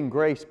saving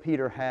grace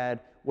Peter had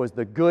was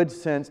the good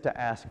sense to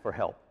ask for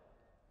help.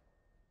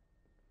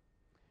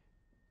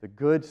 The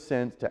good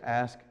sense to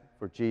ask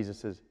for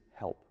Jesus'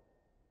 help.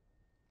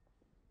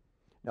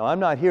 Now, I'm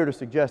not here to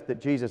suggest that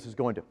Jesus is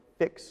going to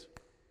fix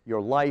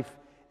your life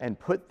and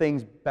put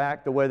things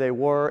back the way they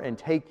were and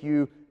take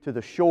you to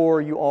the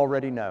shore you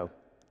already know,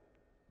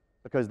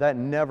 because that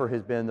never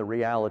has been the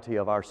reality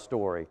of our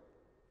story.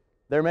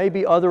 There may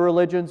be other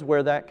religions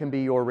where that can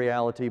be your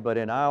reality, but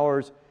in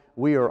ours,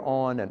 we are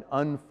on an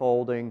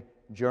unfolding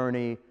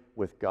journey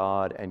with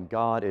God, and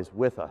God is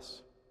with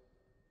us.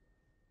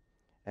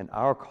 And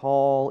our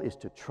call is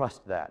to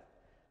trust that,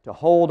 to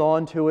hold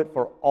on to it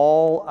for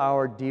all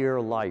our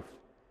dear life,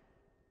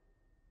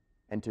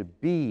 and to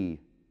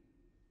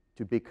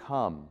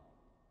become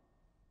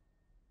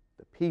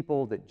the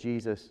people that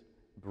Jesus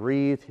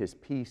breathed His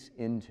peace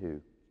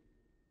into.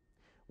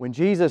 When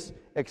Jesus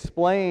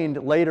explained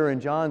later in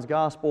John's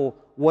Gospel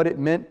what it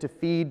meant to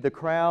feed the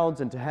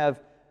crowds and to have,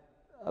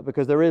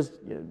 because there is,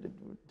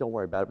 don't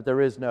worry about it, but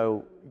there is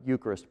no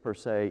Eucharist per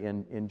se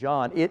in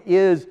John. It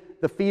is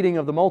the feeding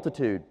of the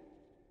multitude.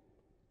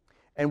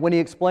 And when He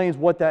explains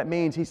what that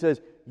means, He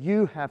says,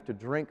 you have to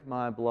drink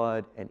my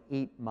blood and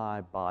eat my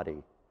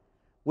body,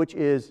 which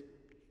is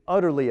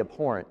utterly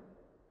abhorrent,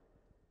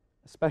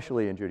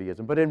 especially in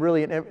Judaism, but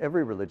in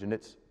every religion,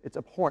 it's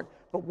abhorrent.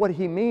 But what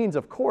He means,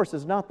 of course,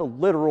 is not the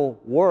literal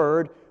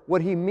word.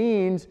 What He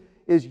means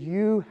is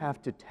you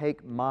have to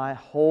take my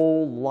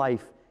whole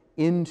life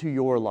into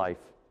your life.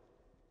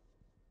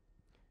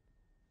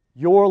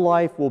 Your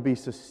life will be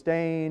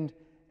sustained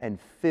and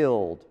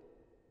filled,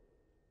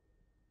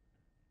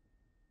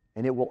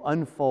 and it will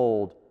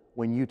unfold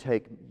when you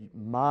take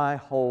my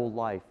whole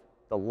life,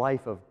 the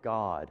life of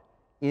God,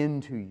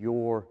 into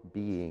your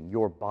being,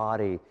 your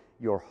body,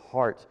 your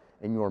heart,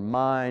 and your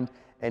mind.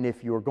 And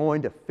if you're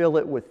going to fill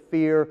it with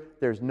fear,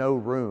 there's no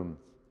room,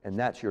 and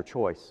that's your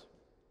choice.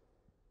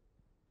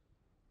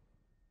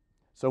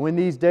 So in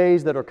these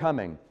days that are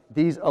coming,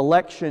 these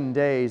election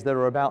days that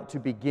are about to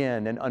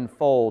begin and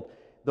unfold,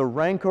 the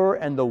rancor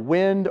and the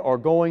wind are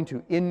going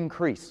to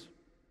increase.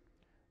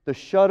 The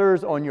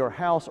shutters on your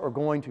house are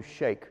going to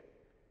shake.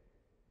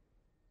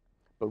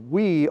 But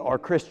we are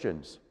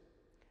Christians,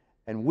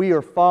 and we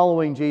are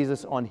following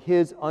Jesus on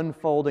His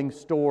unfolding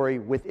story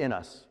within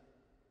us,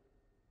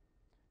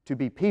 to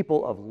be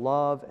people of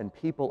love and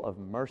people of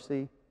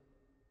mercy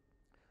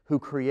who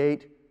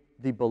create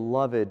the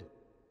beloved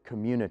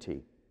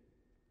community.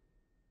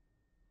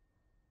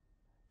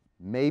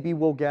 Maybe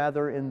we'll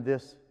gather in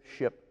this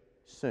ship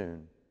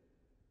soon.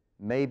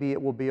 Maybe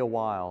it will be a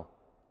while.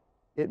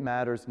 It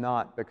matters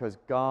not, because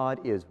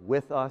God is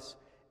with us,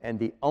 and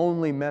the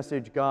only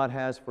message God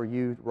has for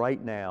you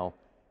right now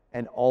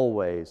and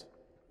always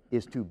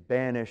is to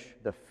banish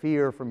the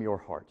fear from your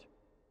heart.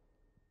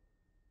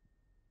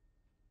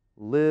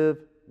 Live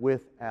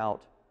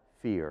without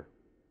fear.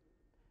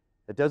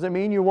 That doesn't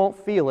mean you won't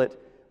feel it,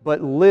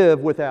 but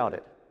live without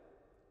it.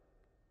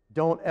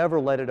 Don't ever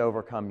let it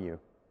overcome you.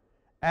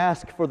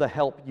 Ask for the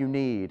help you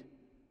need.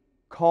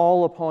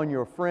 Call upon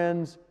your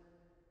friends.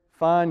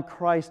 Find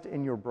Christ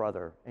in your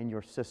brother and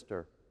your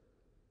sister,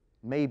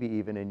 maybe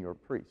even in your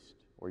priest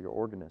or your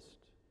organist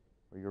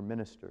or your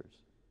ministers.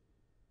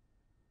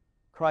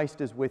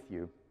 Christ is with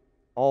you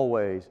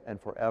always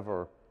and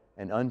forever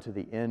and unto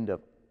the end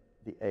of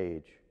the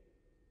age.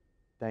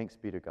 Thanks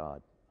be to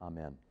God.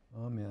 Amen.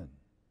 Amen.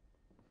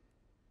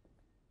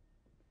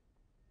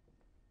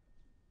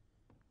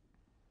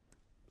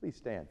 Please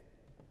stand.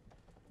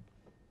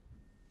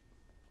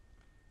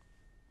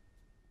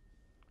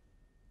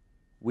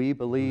 We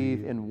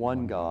believe in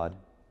one God,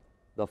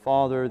 the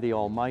Father, the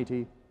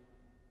Almighty,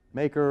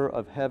 maker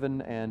of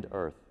heaven and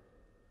earth,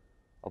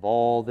 of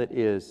all that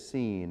is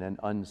seen and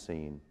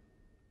unseen.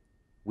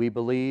 We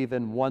believe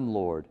in one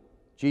Lord,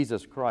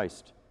 Jesus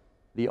Christ,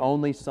 the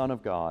only Son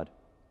of God,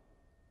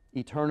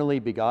 eternally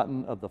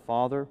begotten of the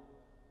Father,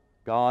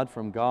 God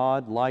from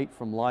God, light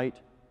from light,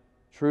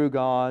 true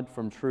God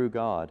from true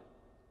God,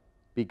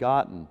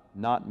 begotten,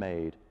 not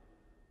made,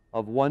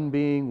 of one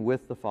being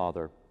with the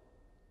Father.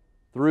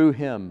 Through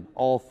him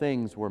all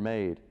things were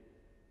made.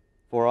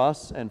 For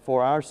us and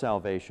for our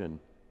salvation,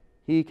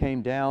 he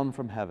came down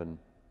from heaven.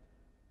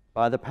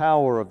 By the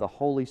power of the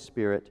Holy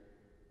Spirit,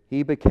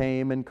 he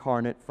became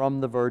incarnate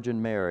from the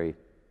Virgin Mary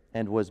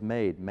and was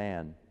made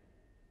man.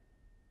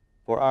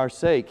 For our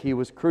sake he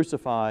was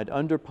crucified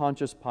under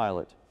Pontius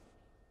Pilate.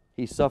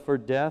 He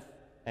suffered death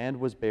and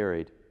was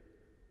buried.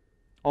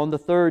 On the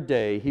third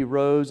day he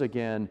rose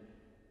again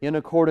in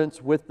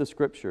accordance with the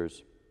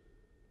Scriptures.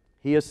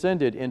 He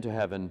ascended into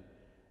heaven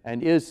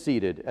and is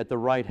seated at the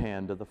right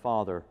hand of the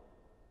Father.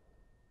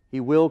 He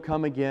will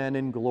come again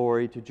in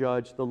glory to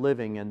judge the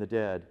living and the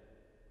dead,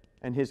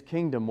 and his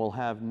kingdom will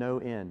have no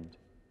end.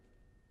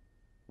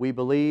 We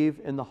believe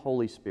in the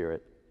Holy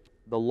Spirit,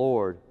 the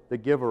Lord, the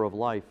giver of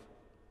life,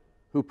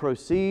 who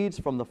proceeds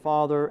from the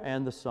Father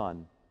and the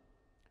Son.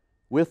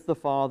 With the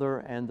Father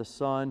and the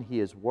Son he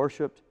is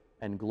worshiped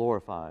and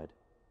glorified.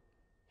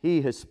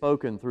 He has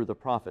spoken through the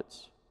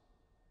prophets.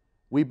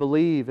 We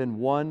believe in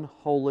one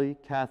holy,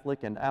 Catholic,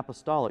 and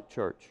apostolic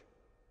church.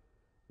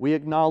 We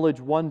acknowledge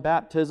one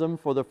baptism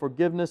for the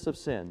forgiveness of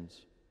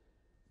sins.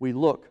 We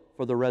look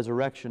for the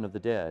resurrection of the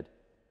dead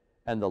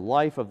and the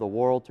life of the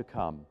world to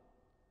come.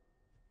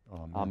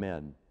 Amen.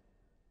 Amen.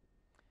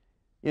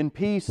 In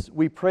peace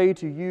we pray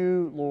to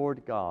you,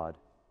 Lord God.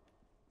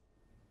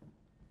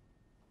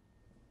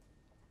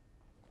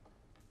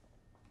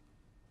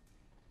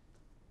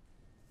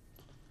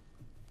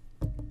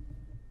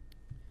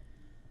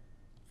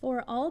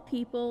 For all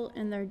people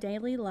in their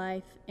daily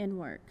life and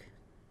work.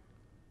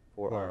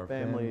 For our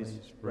families,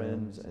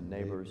 friends, and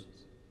neighbors,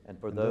 and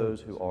for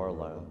those who are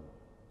alone.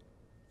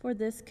 For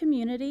this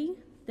community,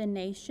 the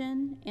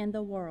nation, and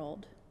the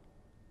world.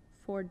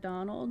 For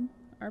Donald,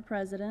 our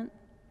president.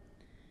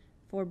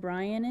 For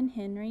Brian and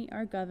Henry,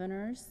 our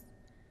governors.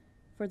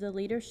 For the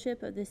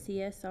leadership of the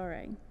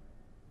CSRA.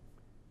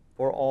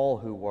 For all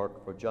who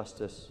work for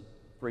justice,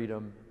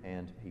 freedom,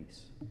 and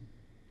peace.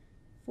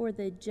 For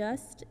the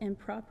just and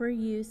proper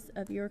use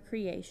of your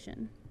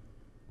creation.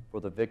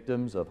 For the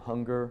victims of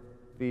hunger,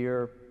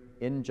 fear,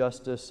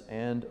 injustice,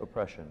 and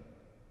oppression.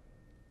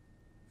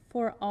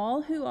 For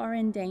all who are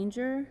in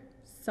danger,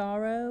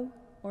 sorrow,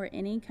 or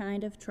any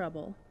kind of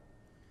trouble.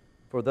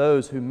 For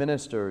those who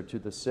minister to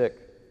the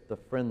sick, the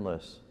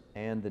friendless,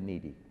 and the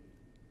needy.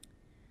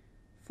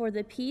 For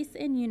the peace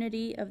and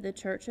unity of the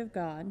Church of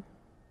God.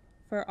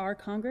 For our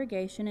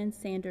congregation in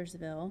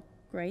Sandersville,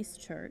 Grace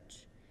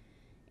Church,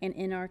 and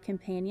in our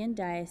companion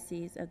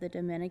diocese of the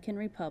Dominican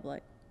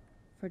Republic,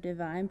 for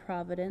Divine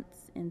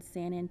Providence in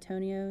San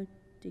Antonio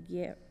de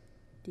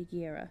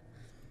Guerra.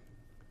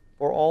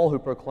 For all who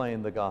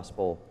proclaim the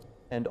gospel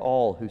and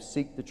all who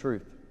seek the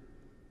truth.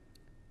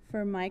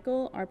 For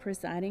Michael, our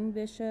presiding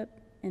bishop,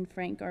 and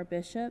Frank, our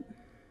bishop.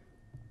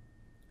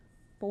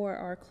 For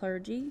our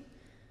clergy,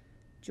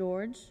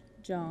 George,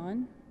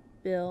 John,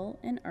 Bill,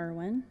 and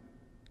Erwin.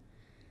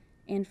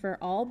 And for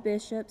all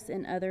bishops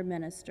and other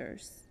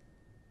ministers.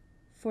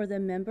 For the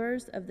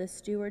members of the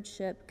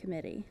Stewardship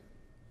Committee.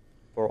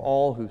 For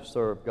all who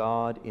serve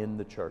God in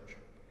the church.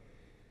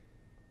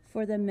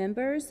 For the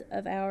members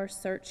of our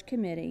search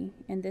committee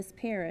and this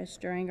parish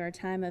during our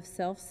time of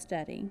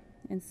self-study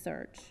and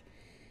search,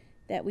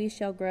 that we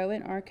shall grow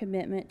in our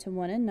commitment to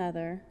one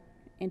another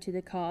and to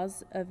the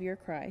cause of your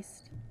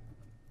Christ,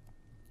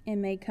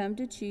 and may come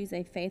to choose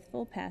a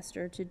faithful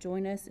pastor to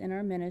join us in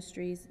our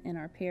ministries in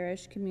our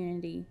parish,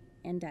 community,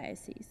 and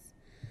diocese.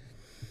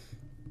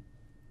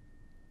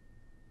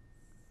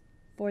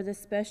 For the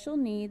special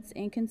needs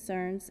and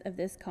concerns of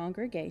this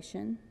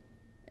congregation,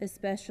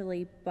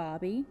 especially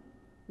Bobby,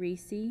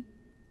 Reese,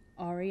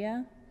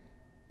 Aria,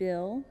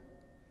 Bill,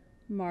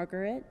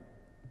 Margaret,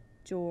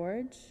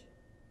 George,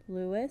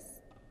 Louis,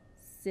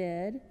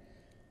 Sid,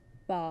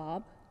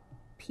 Bob,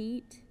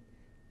 Pete,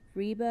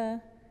 Reba,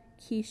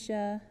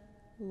 Keisha,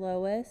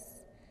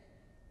 Lois,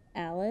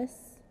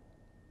 Alice,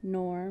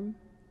 Norm,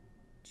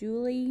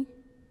 Julie,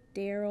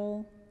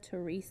 Daryl,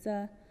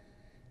 Teresa,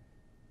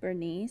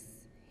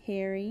 Bernice,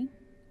 Harry,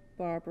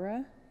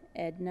 Barbara,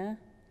 Edna,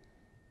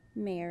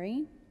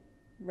 Mary,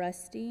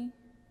 Rusty,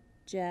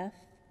 Jeff,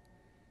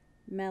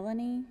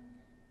 Melanie,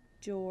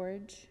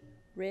 George,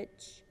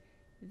 Rich,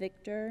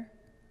 Victor,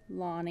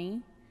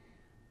 Lonnie,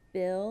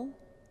 Bill,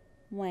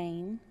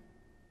 Wayne,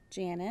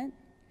 Janet,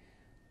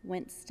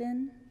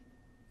 Winston,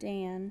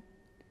 Dan,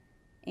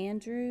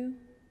 Andrew,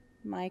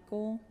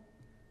 Michael,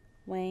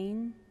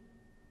 Wayne,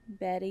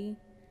 Betty,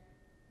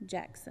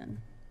 Jackson.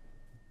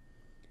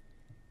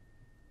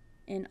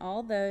 And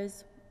all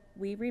those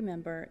we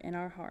remember in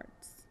our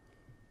hearts.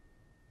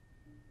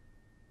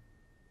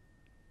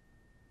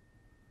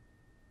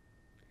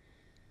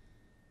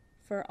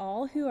 For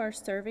all who are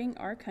serving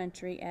our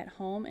country at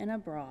home and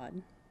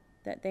abroad,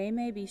 that they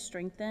may be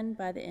strengthened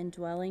by the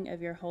indwelling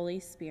of your Holy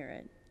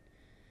Spirit,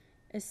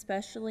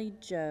 especially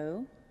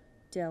Joe,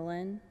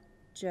 Dylan,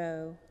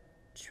 Joe,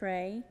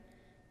 Trey,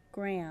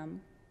 Graham,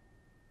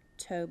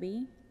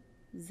 Toby,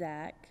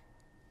 Zach,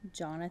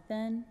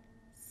 Jonathan,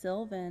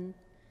 Sylvan,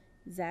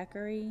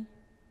 Zachary,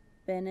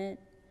 Bennett,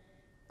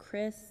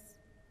 Chris,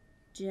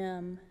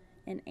 Jim,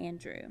 and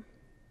Andrew.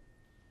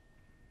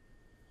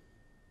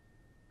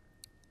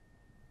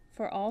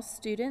 For all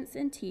students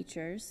and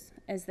teachers,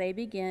 as they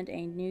begin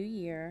a new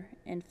year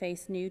and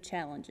face new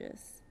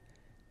challenges,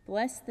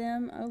 bless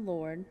them, O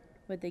Lord,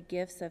 with the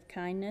gifts of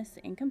kindness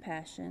and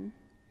compassion,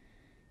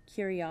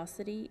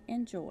 curiosity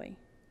and joy,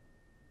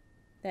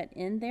 that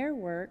in their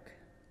work,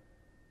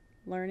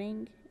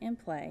 learning, and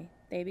play,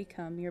 they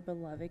become your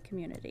beloved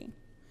community.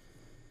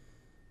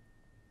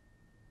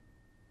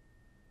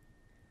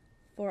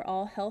 For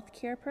all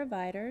healthcare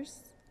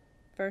providers,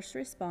 first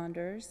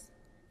responders,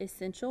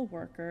 essential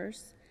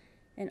workers,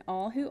 and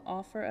all who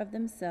offer of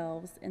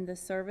themselves in the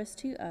service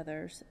to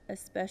others,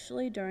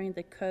 especially during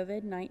the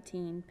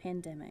COVID-19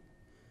 pandemic.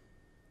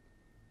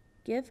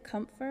 Give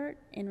comfort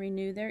and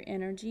renew their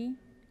energy,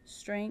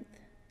 strength,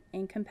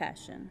 and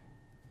compassion.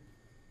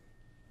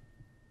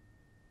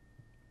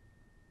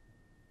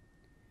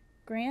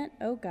 Grant,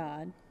 O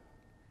God,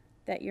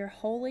 that your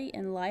holy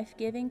and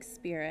life-giving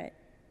Spirit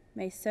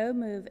may so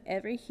move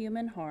every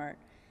human heart,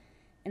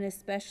 and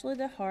especially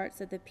the hearts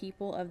of the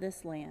people of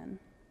this land,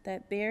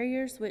 that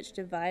barriers which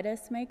divide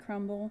us may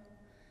crumble,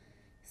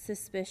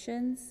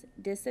 suspicions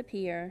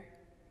disappear,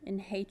 and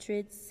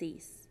hatreds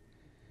cease,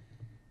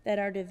 that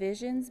our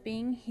divisions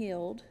being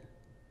healed,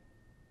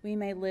 we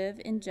may live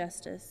in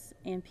justice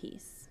and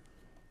peace.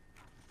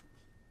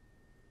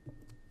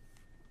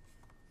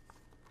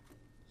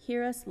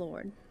 Hear us,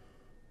 Lord.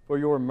 For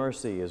your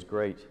mercy is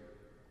great.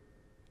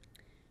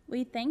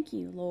 We thank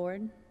you,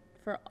 Lord,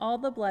 for all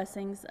the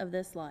blessings of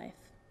this life.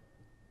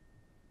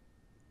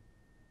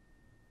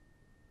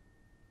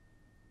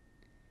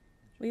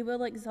 We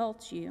will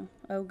exalt you,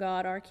 O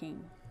God, our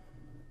King.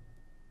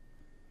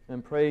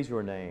 And praise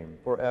your name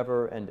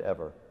forever and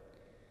ever.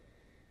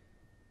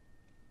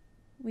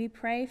 We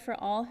pray for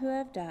all who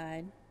have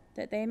died,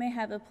 that they may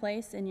have a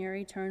place in your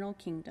eternal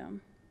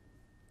kingdom,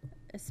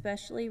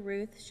 especially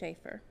Ruth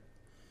Schaefer.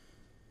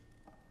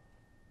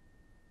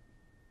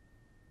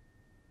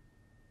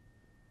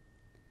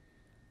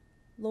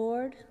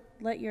 Lord,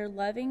 let your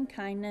loving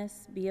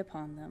kindness be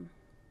upon them,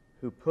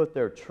 who put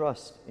their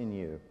trust in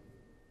you.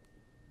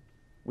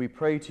 We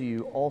pray to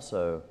you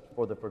also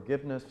for the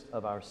forgiveness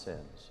of our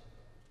sins.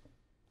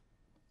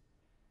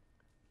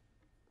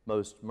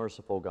 Most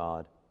merciful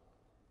God,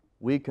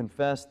 we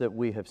confess that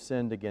we have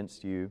sinned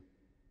against you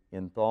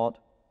in thought,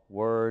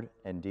 word,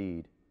 and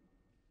deed,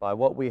 by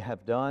what we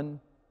have done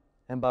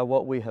and by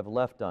what we have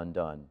left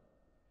undone.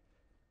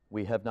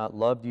 We have not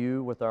loved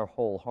you with our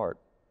whole heart.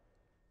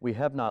 We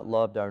have not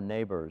loved our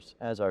neighbors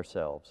as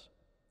ourselves.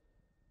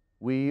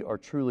 We are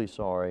truly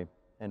sorry,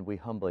 and we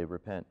humbly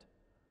repent.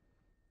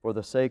 For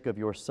the sake of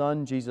your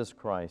Son, Jesus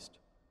Christ,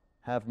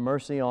 have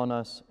mercy on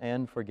us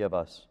and forgive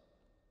us,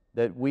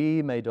 that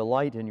we may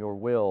delight in your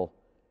will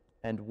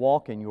and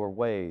walk in your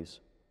ways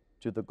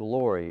to the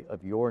glory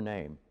of your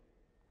name.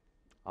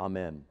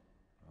 Amen.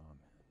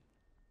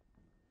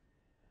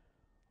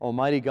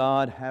 Almighty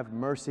God, have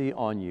mercy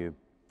on you,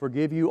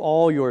 forgive you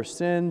all your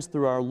sins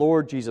through our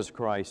Lord Jesus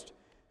Christ,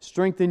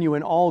 strengthen you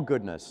in all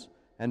goodness,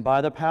 and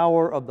by the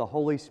power of the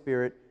Holy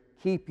Spirit,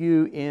 keep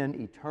you in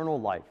eternal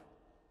life.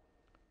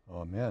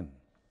 Amen.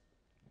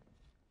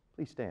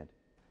 Please stand.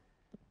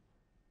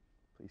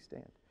 Please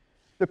stand.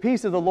 The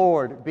peace of the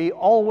Lord be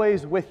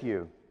always with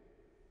you.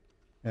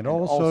 And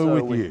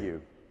also with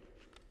you.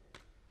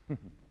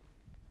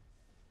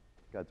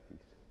 God's peace.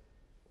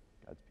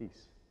 God's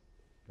peace.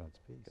 God's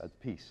peace. God's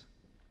peace.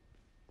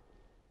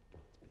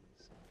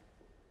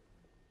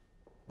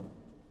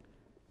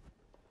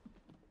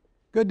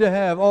 Good to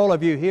have all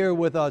of you here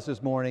with us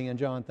this morning. And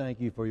John, thank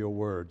you for your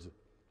words.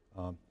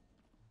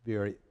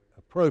 Very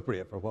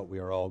appropriate for what we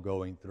are all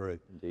going through.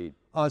 Indeed.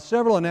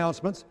 Several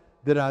announcements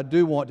that I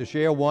do want to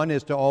share. One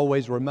is to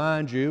always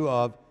remind you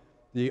of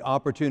the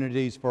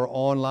opportunities for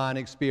online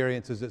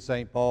experiences at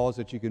St. Paul's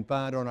that you can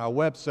find on our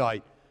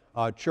website,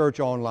 Church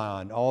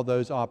Online. All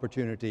those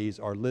opportunities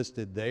are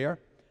listed there.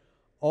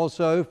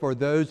 Also, for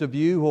those of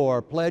you who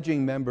are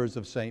pledging members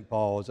of St.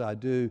 Paul's, I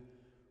do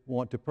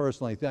want to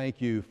personally thank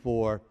you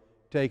for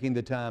taking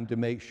the time to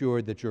make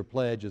sure that your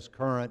pledge is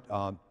current.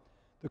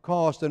 The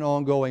cost and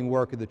ongoing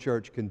work of the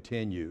church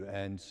continue.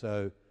 And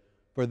so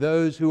for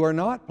those who are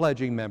not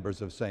pledging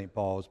members of St.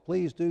 Paul's,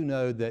 please do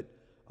know that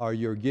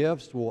your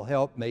gifts will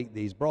help make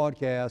these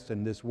broadcasts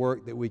and this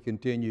work that we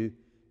continue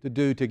to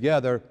do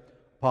together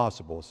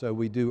possible. So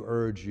we do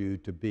urge you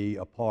to be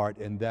a part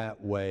in that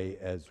way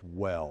as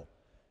well.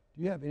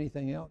 Do you have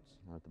anything else?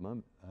 Not at the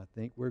moment. I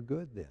think we're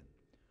good then.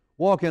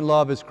 Walk in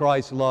love as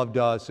Christ loved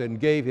us and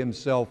gave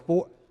himself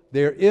for.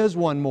 There is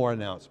one more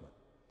announcement,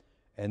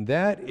 and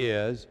that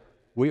is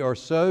we are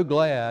so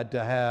glad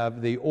to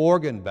have the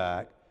organ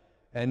back,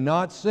 and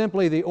not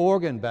simply the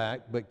organ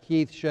back, but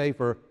Keith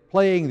Schaefer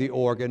playing the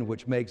organ,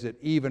 which makes it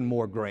even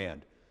more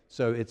grand.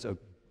 So it's a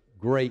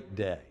great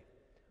day.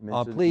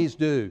 Please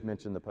do.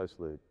 Mention the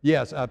postlude.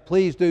 Yes,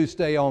 please do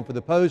stay on for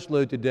the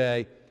postlude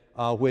today,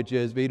 which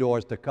is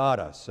Vidor's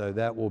Toccata. So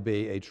that will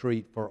be a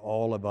treat for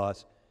all of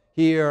us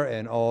here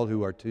and all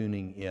who are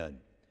tuning in.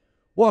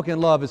 Walk in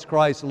love as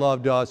Christ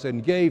loved us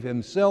and gave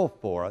himself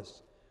for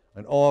us,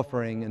 an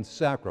offering and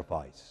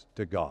sacrifice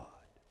to God.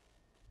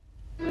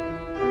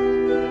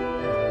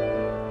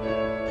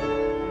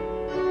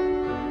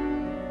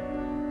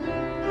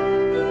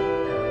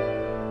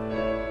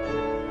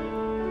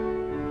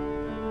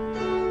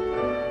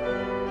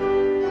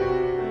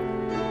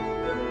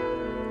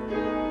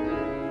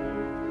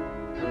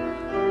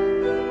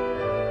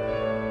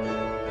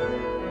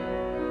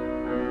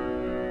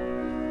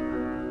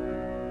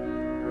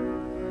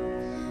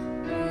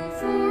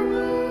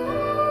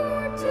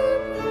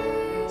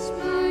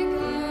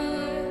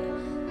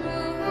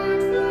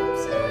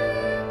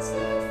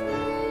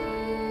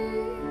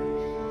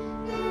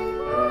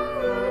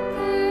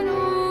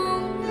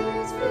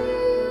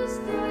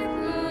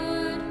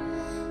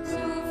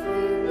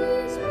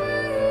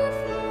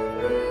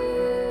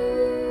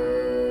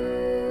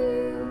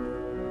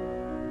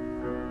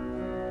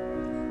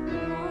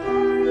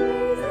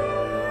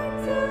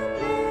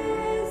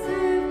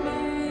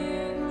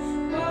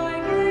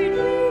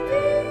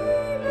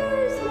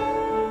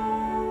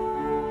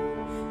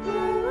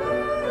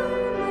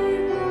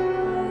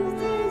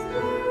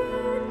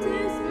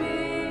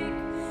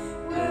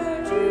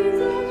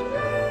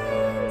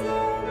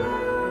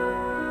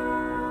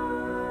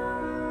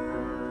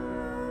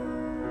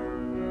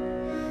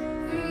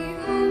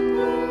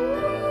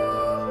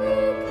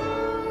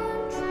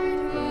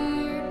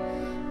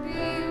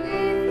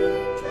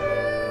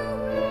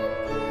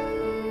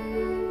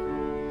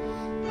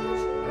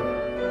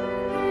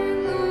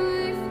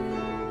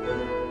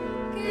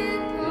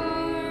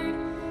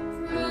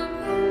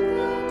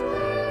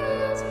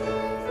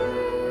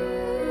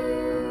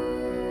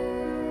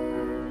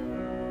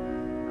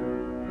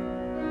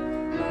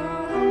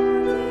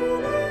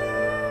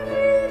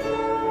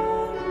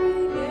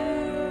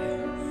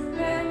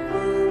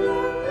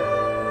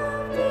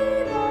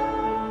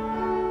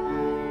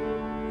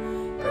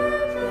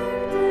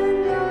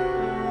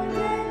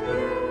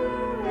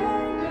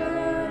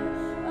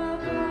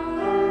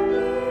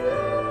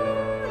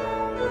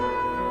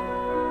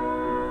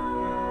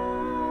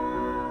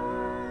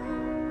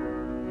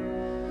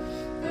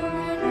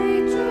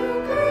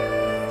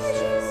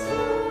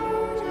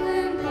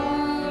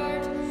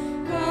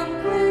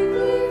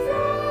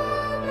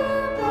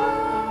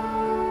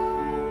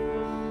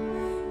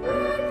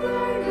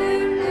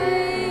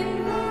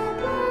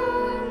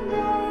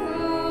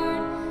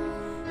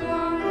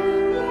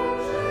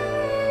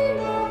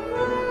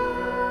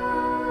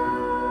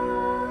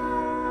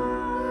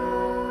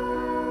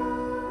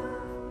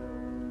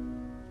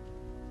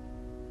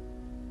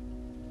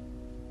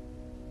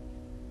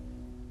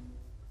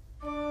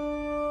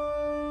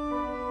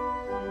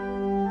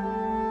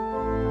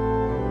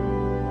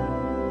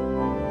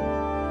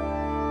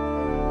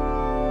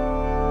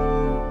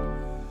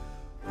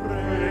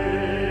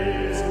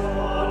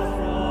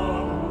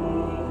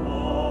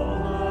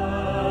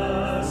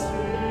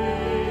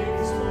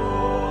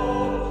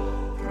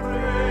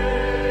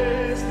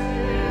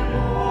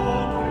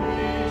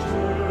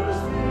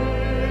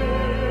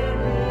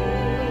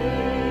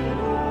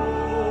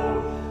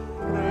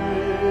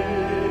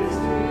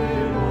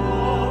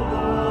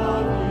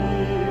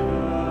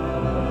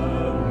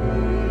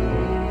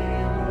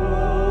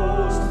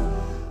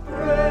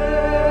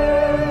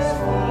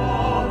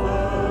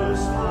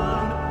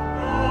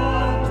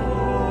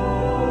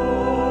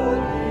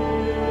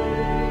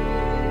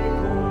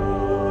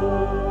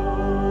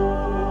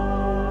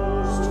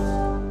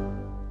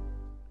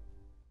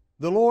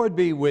 The Lord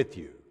be with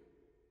you.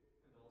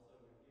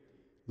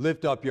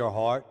 Lift up your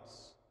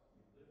hearts.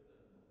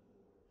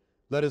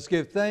 Let us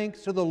give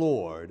thanks to the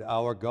Lord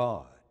our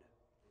God.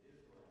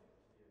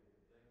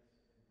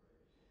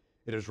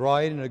 It is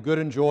right and a good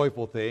and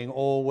joyful thing,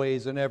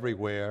 always and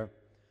everywhere,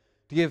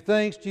 to give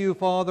thanks to you,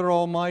 Father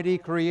Almighty,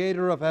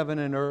 creator of heaven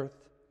and earth,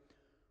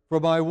 for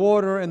by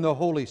water and the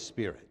Holy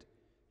Spirit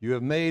you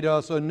have made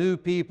us a new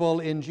people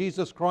in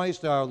Jesus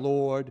Christ our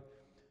Lord,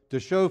 to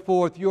show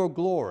forth your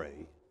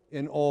glory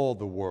in all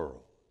the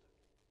world.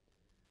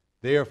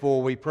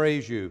 Therefore we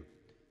praise you,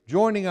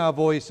 joining our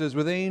voices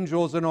with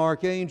angels and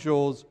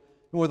archangels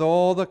and with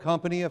all the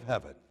company of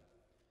heaven,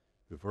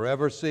 who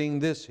forever sing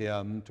this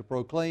hymn to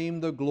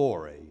proclaim the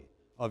glory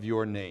of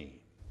your name.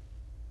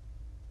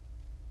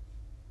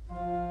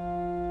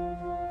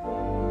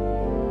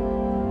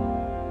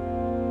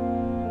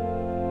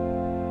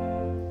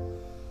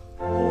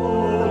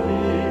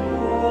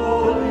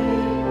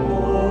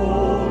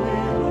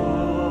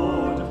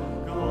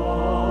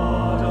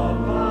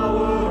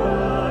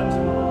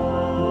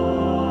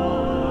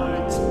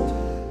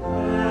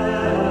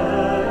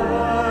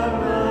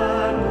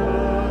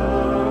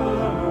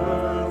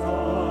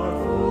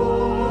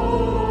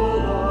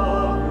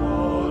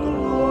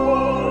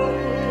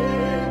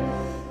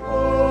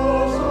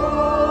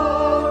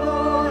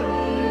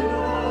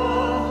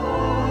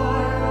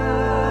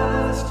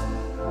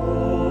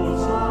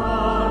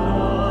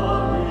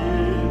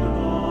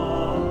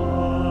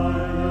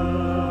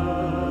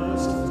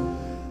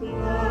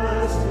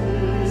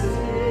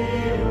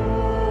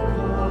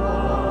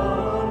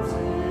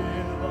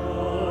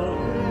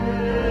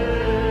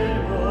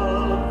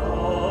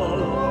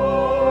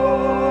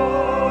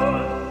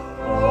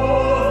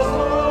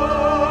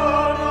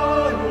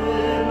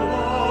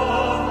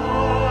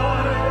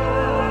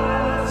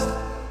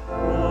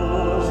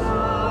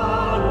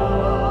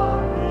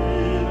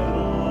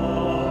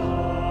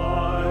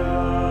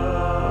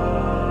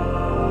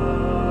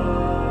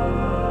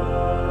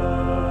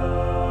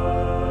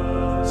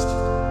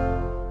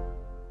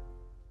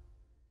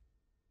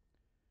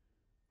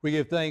 We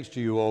give thanks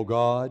to you, O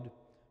God,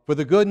 for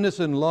the goodness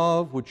and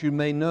love which you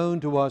made known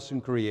to us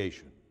in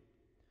creation,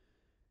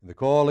 in the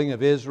calling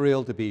of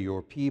Israel to be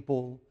your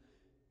people,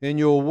 in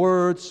your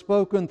word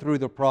spoken through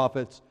the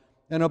prophets,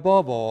 and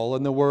above all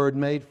in the Word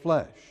made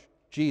flesh,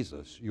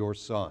 Jesus, your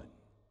Son.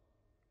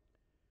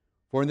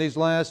 For in these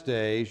last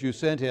days you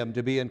sent him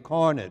to be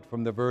incarnate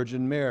from the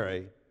Virgin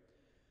Mary,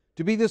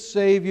 to be the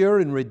Savior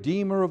and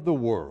Redeemer of the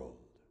world.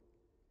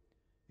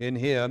 In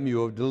him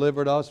you have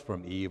delivered us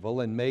from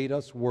evil and made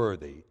us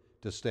worthy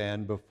to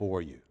stand before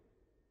you.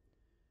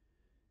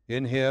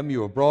 In him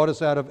you have brought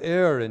us out of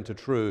error into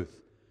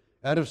truth,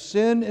 out of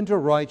sin into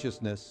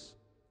righteousness,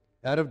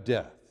 out of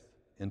death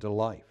into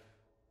life.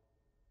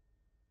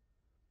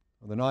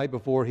 On the night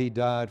before he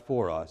died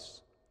for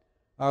us,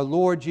 our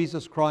Lord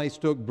Jesus Christ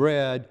took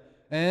bread,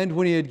 and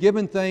when he had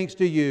given thanks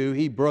to you,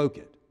 he broke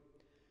it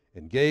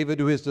and gave it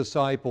to his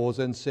disciples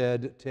and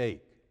said,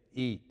 "Take,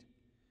 eat.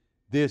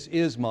 This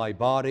is my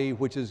body,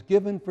 which is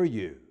given for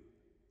you.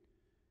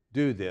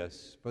 Do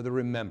this for the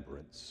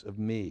remembrance of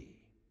me."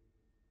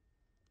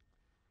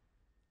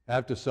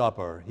 After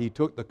supper, he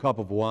took the cup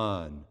of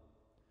wine,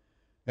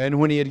 and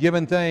when he had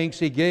given thanks,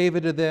 he gave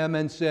it to them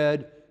and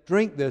said,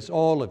 "Drink this,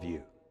 all of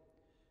you.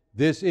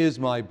 This is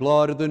my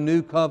blood of the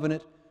new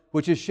covenant,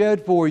 which is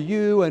shed for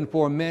you and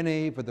for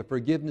many for the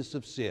forgiveness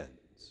of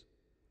sins.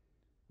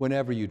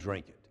 Whenever you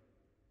drink it,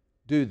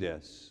 do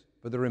this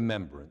for the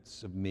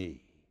remembrance of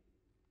me."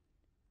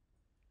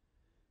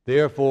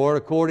 Therefore,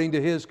 according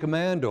to his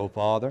command, O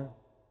Father,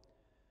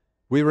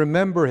 we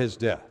remember his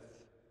death,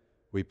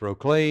 we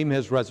proclaim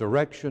his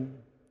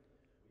resurrection,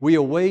 we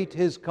await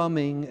his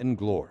coming in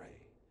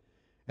glory,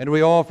 and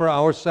we offer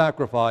our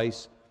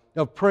sacrifice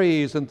of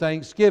praise and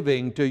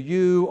thanksgiving to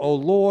you, O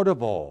Lord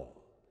of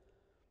all,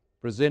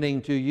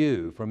 presenting to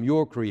you from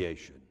your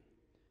creation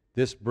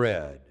this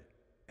bread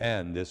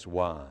and this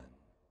wine.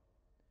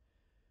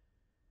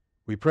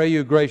 We pray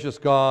you, gracious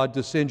God,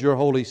 to send your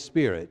Holy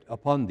Spirit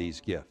upon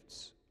these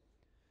gifts,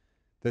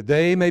 that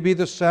they may be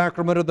the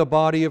sacrament of the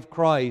body of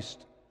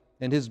Christ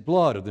and his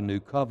blood of the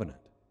new covenant.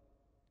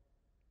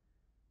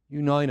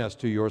 Unite us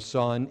to your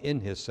Son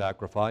in his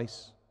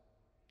sacrifice,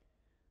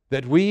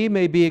 that we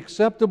may be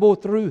acceptable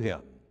through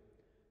him,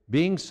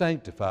 being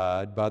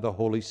sanctified by the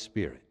Holy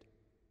Spirit.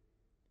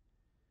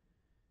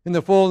 In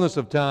the fullness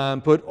of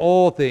time, put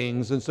all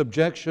things in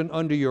subjection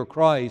under your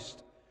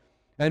Christ,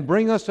 and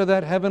bring us to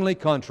that heavenly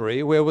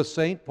country where with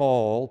St.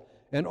 Paul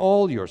and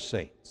all your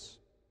saints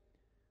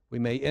we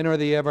may enter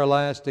the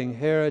everlasting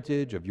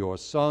heritage of your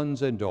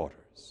sons and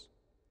daughters.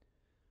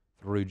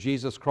 Through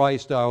Jesus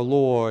Christ our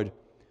Lord,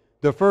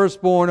 the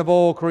firstborn of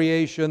all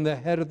creation, the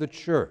head of the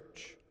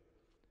church,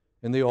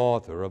 and the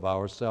author of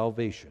our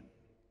salvation.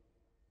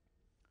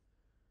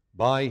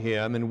 By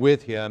him and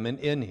with him and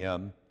in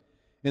him,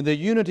 in the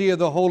unity of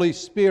the Holy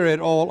Spirit,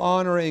 all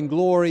honor and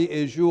glory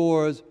is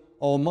yours,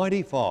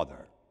 Almighty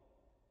Father,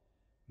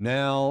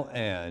 now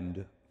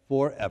and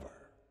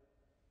forever.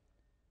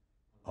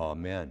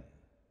 Amen.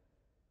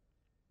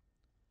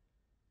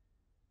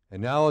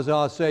 And now, as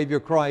our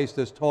Savior Christ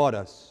has taught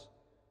us,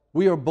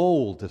 we are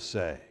bold to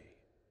say,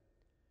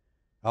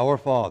 Our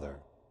Father,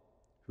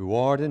 who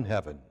art in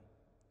heaven,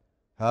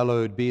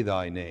 hallowed be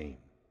thy name.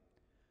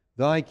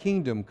 Thy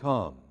kingdom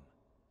come,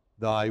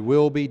 thy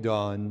will be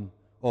done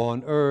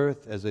on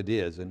earth as it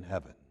is in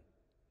heaven.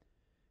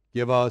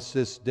 Give us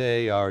this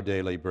day our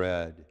daily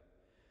bread,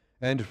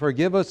 and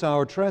forgive us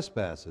our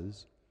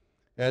trespasses,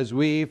 as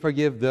we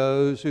forgive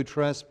those who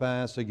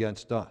trespass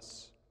against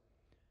us.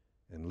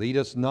 And lead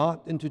us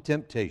not into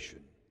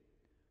temptation,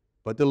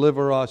 but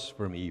deliver us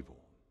from evil.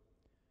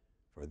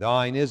 For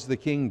thine is the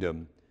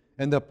kingdom,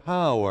 and the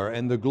power,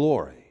 and the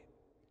glory,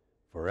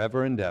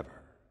 forever and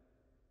ever.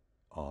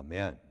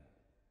 Amen.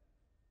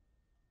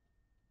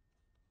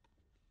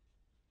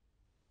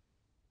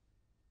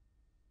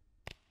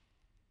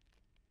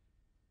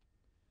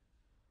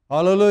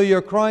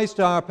 Hallelujah,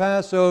 Christ our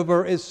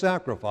Passover is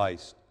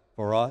sacrificed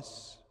for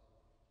us.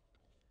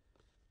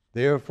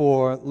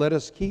 Therefore, let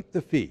us keep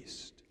the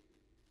feast.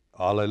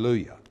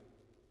 Hallelujah.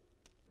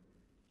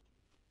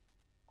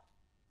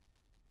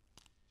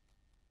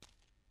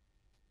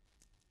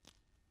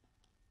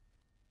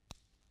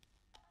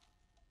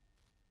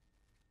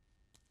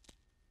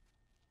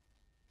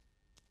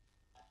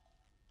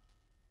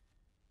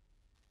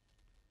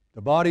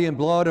 The body and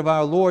blood of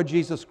our Lord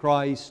Jesus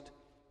Christ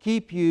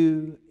keep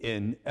you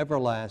in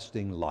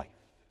everlasting life.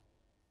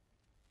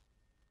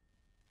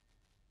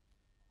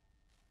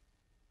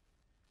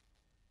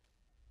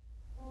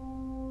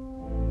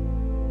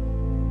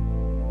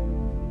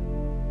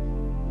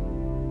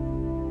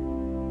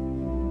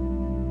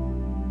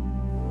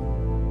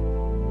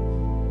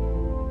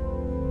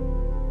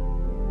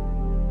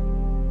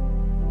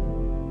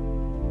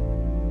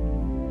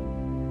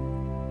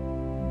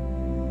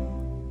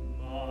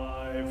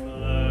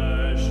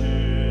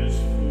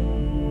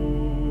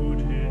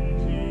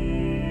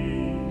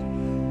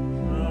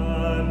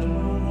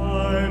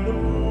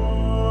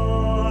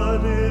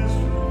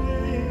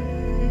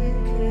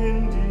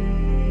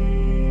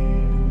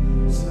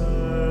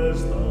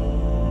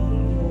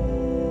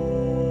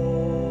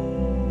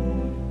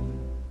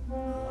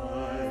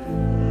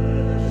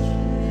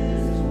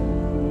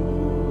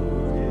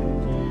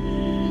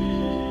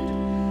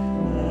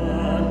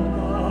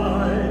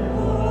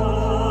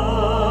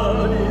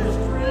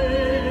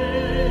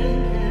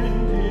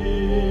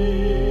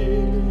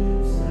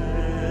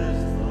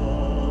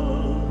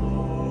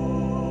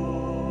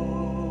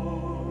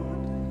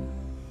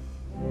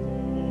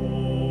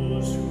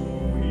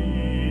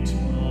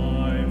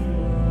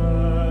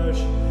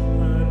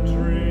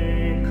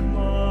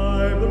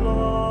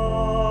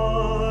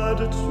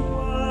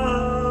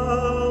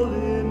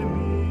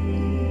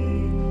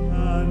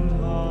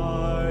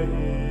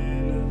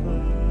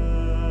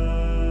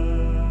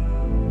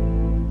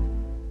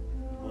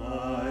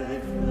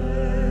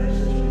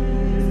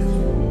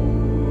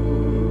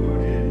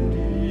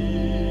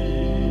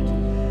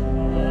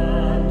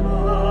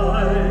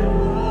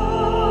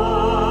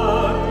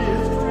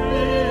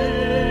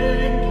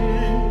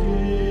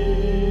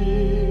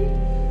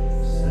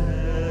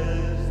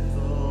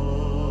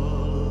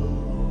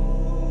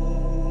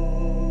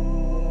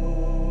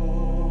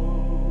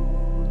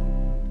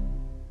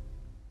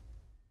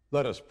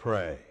 Let us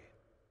pray.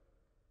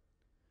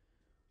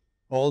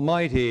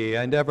 Almighty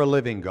and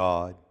ever-living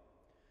God,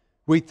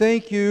 we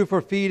thank you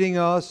for feeding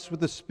us with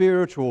the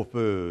spiritual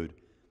food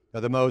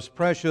of the most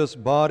precious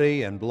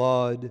body and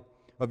blood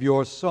of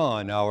your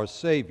Son, our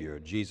Savior,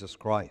 Jesus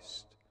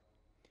Christ,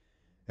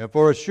 and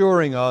for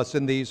assuring us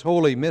in these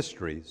holy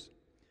mysteries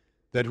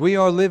that we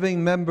are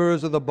living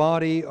members of the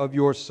body of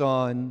your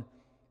Son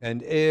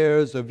and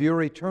heirs of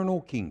your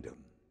eternal kingdom.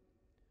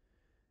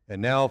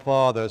 And now,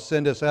 Father,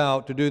 send us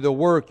out to do the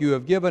work you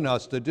have given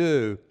us to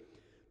do,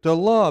 to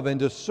love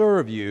and to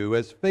serve you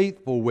as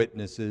faithful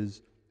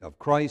witnesses of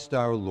Christ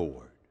our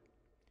Lord.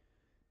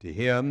 To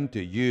him,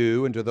 to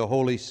you, and to the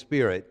Holy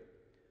Spirit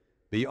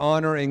be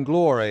honor and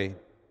glory,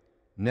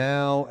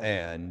 now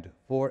and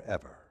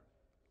forever.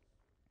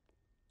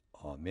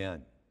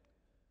 Amen.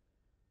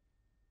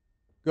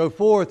 Go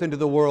forth into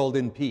the world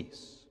in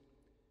peace.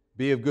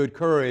 Be of good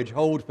courage,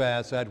 hold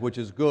fast that which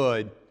is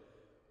good.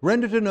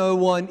 Render to no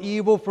one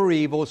evil for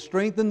evil,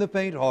 strengthen the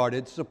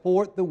faint-hearted,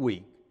 support the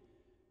weak,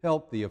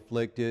 help the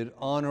afflicted,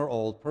 honor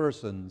all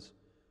persons,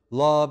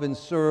 love and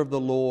serve the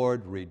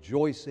Lord,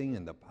 rejoicing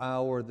in the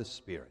power of the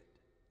Spirit.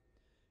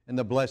 And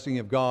the blessing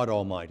of God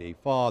Almighty,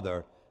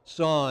 Father,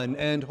 Son,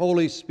 and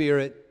Holy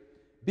Spirit,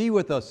 be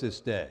with us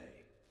this day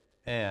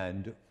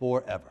and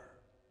forever.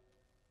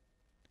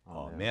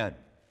 Amen.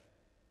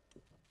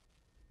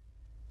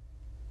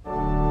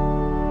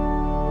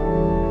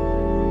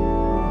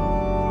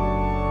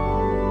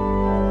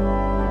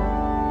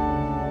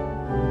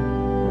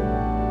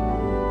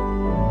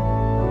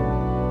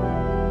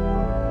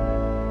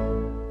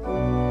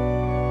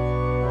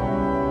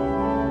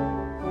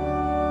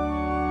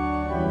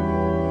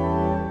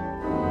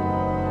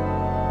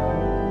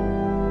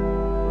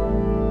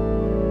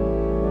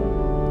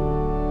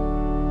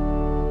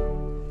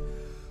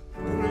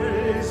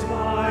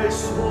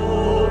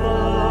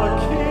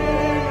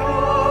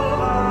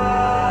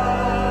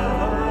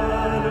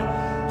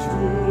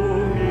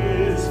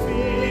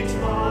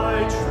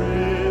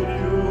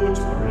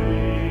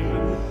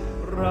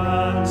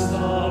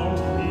 Ransomed,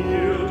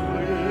 healed,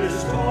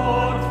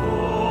 restored,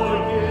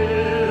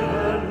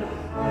 forgiven,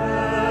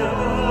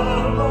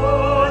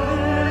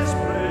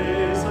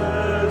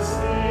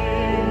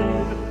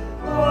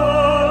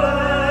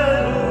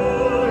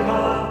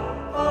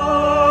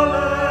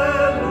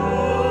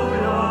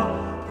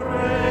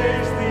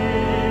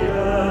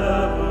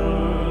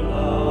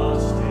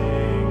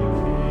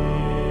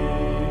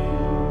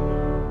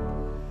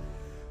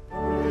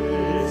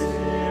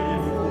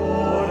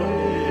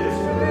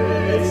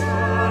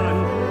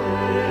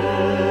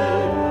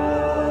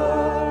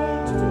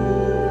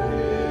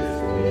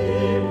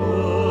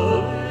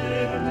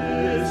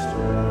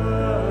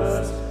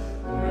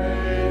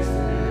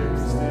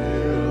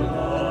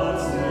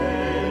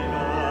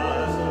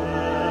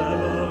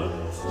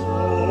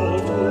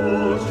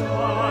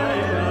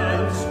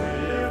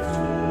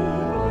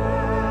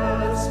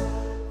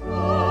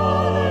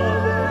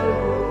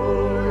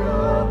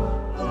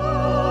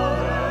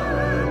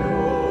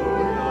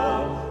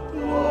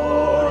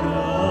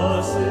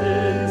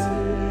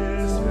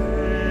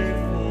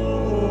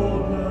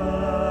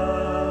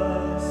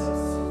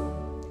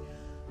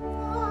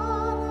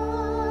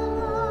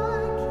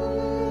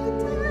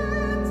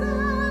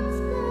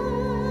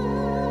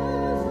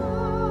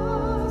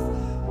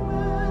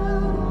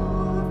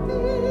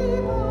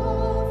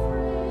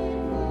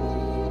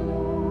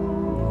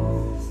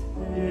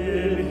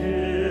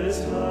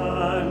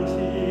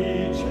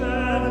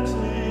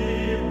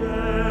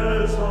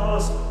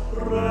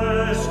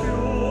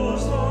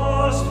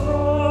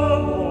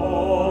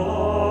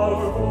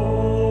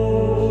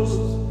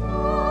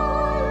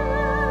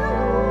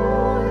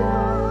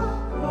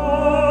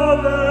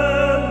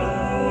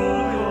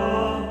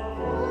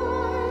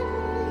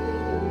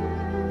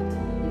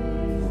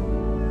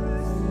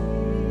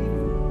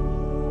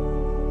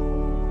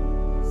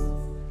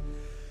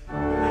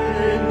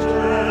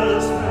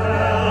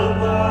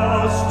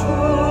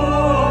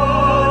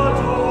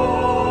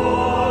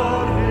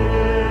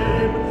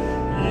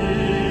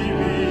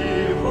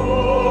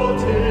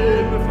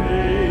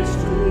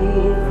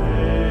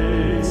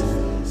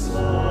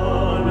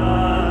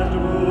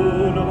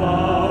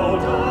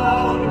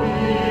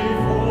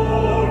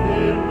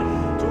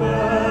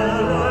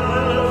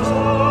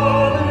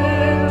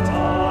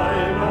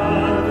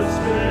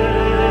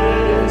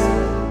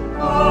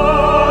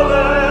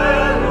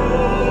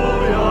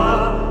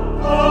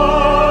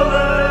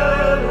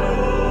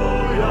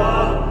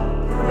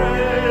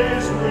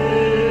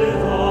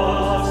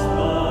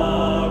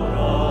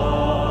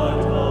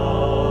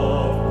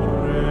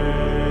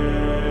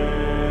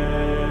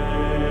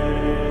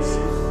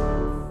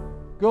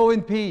 Go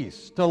in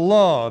peace to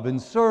love and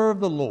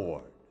serve the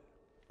Lord.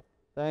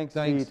 Thanks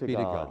Thanks be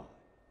to God.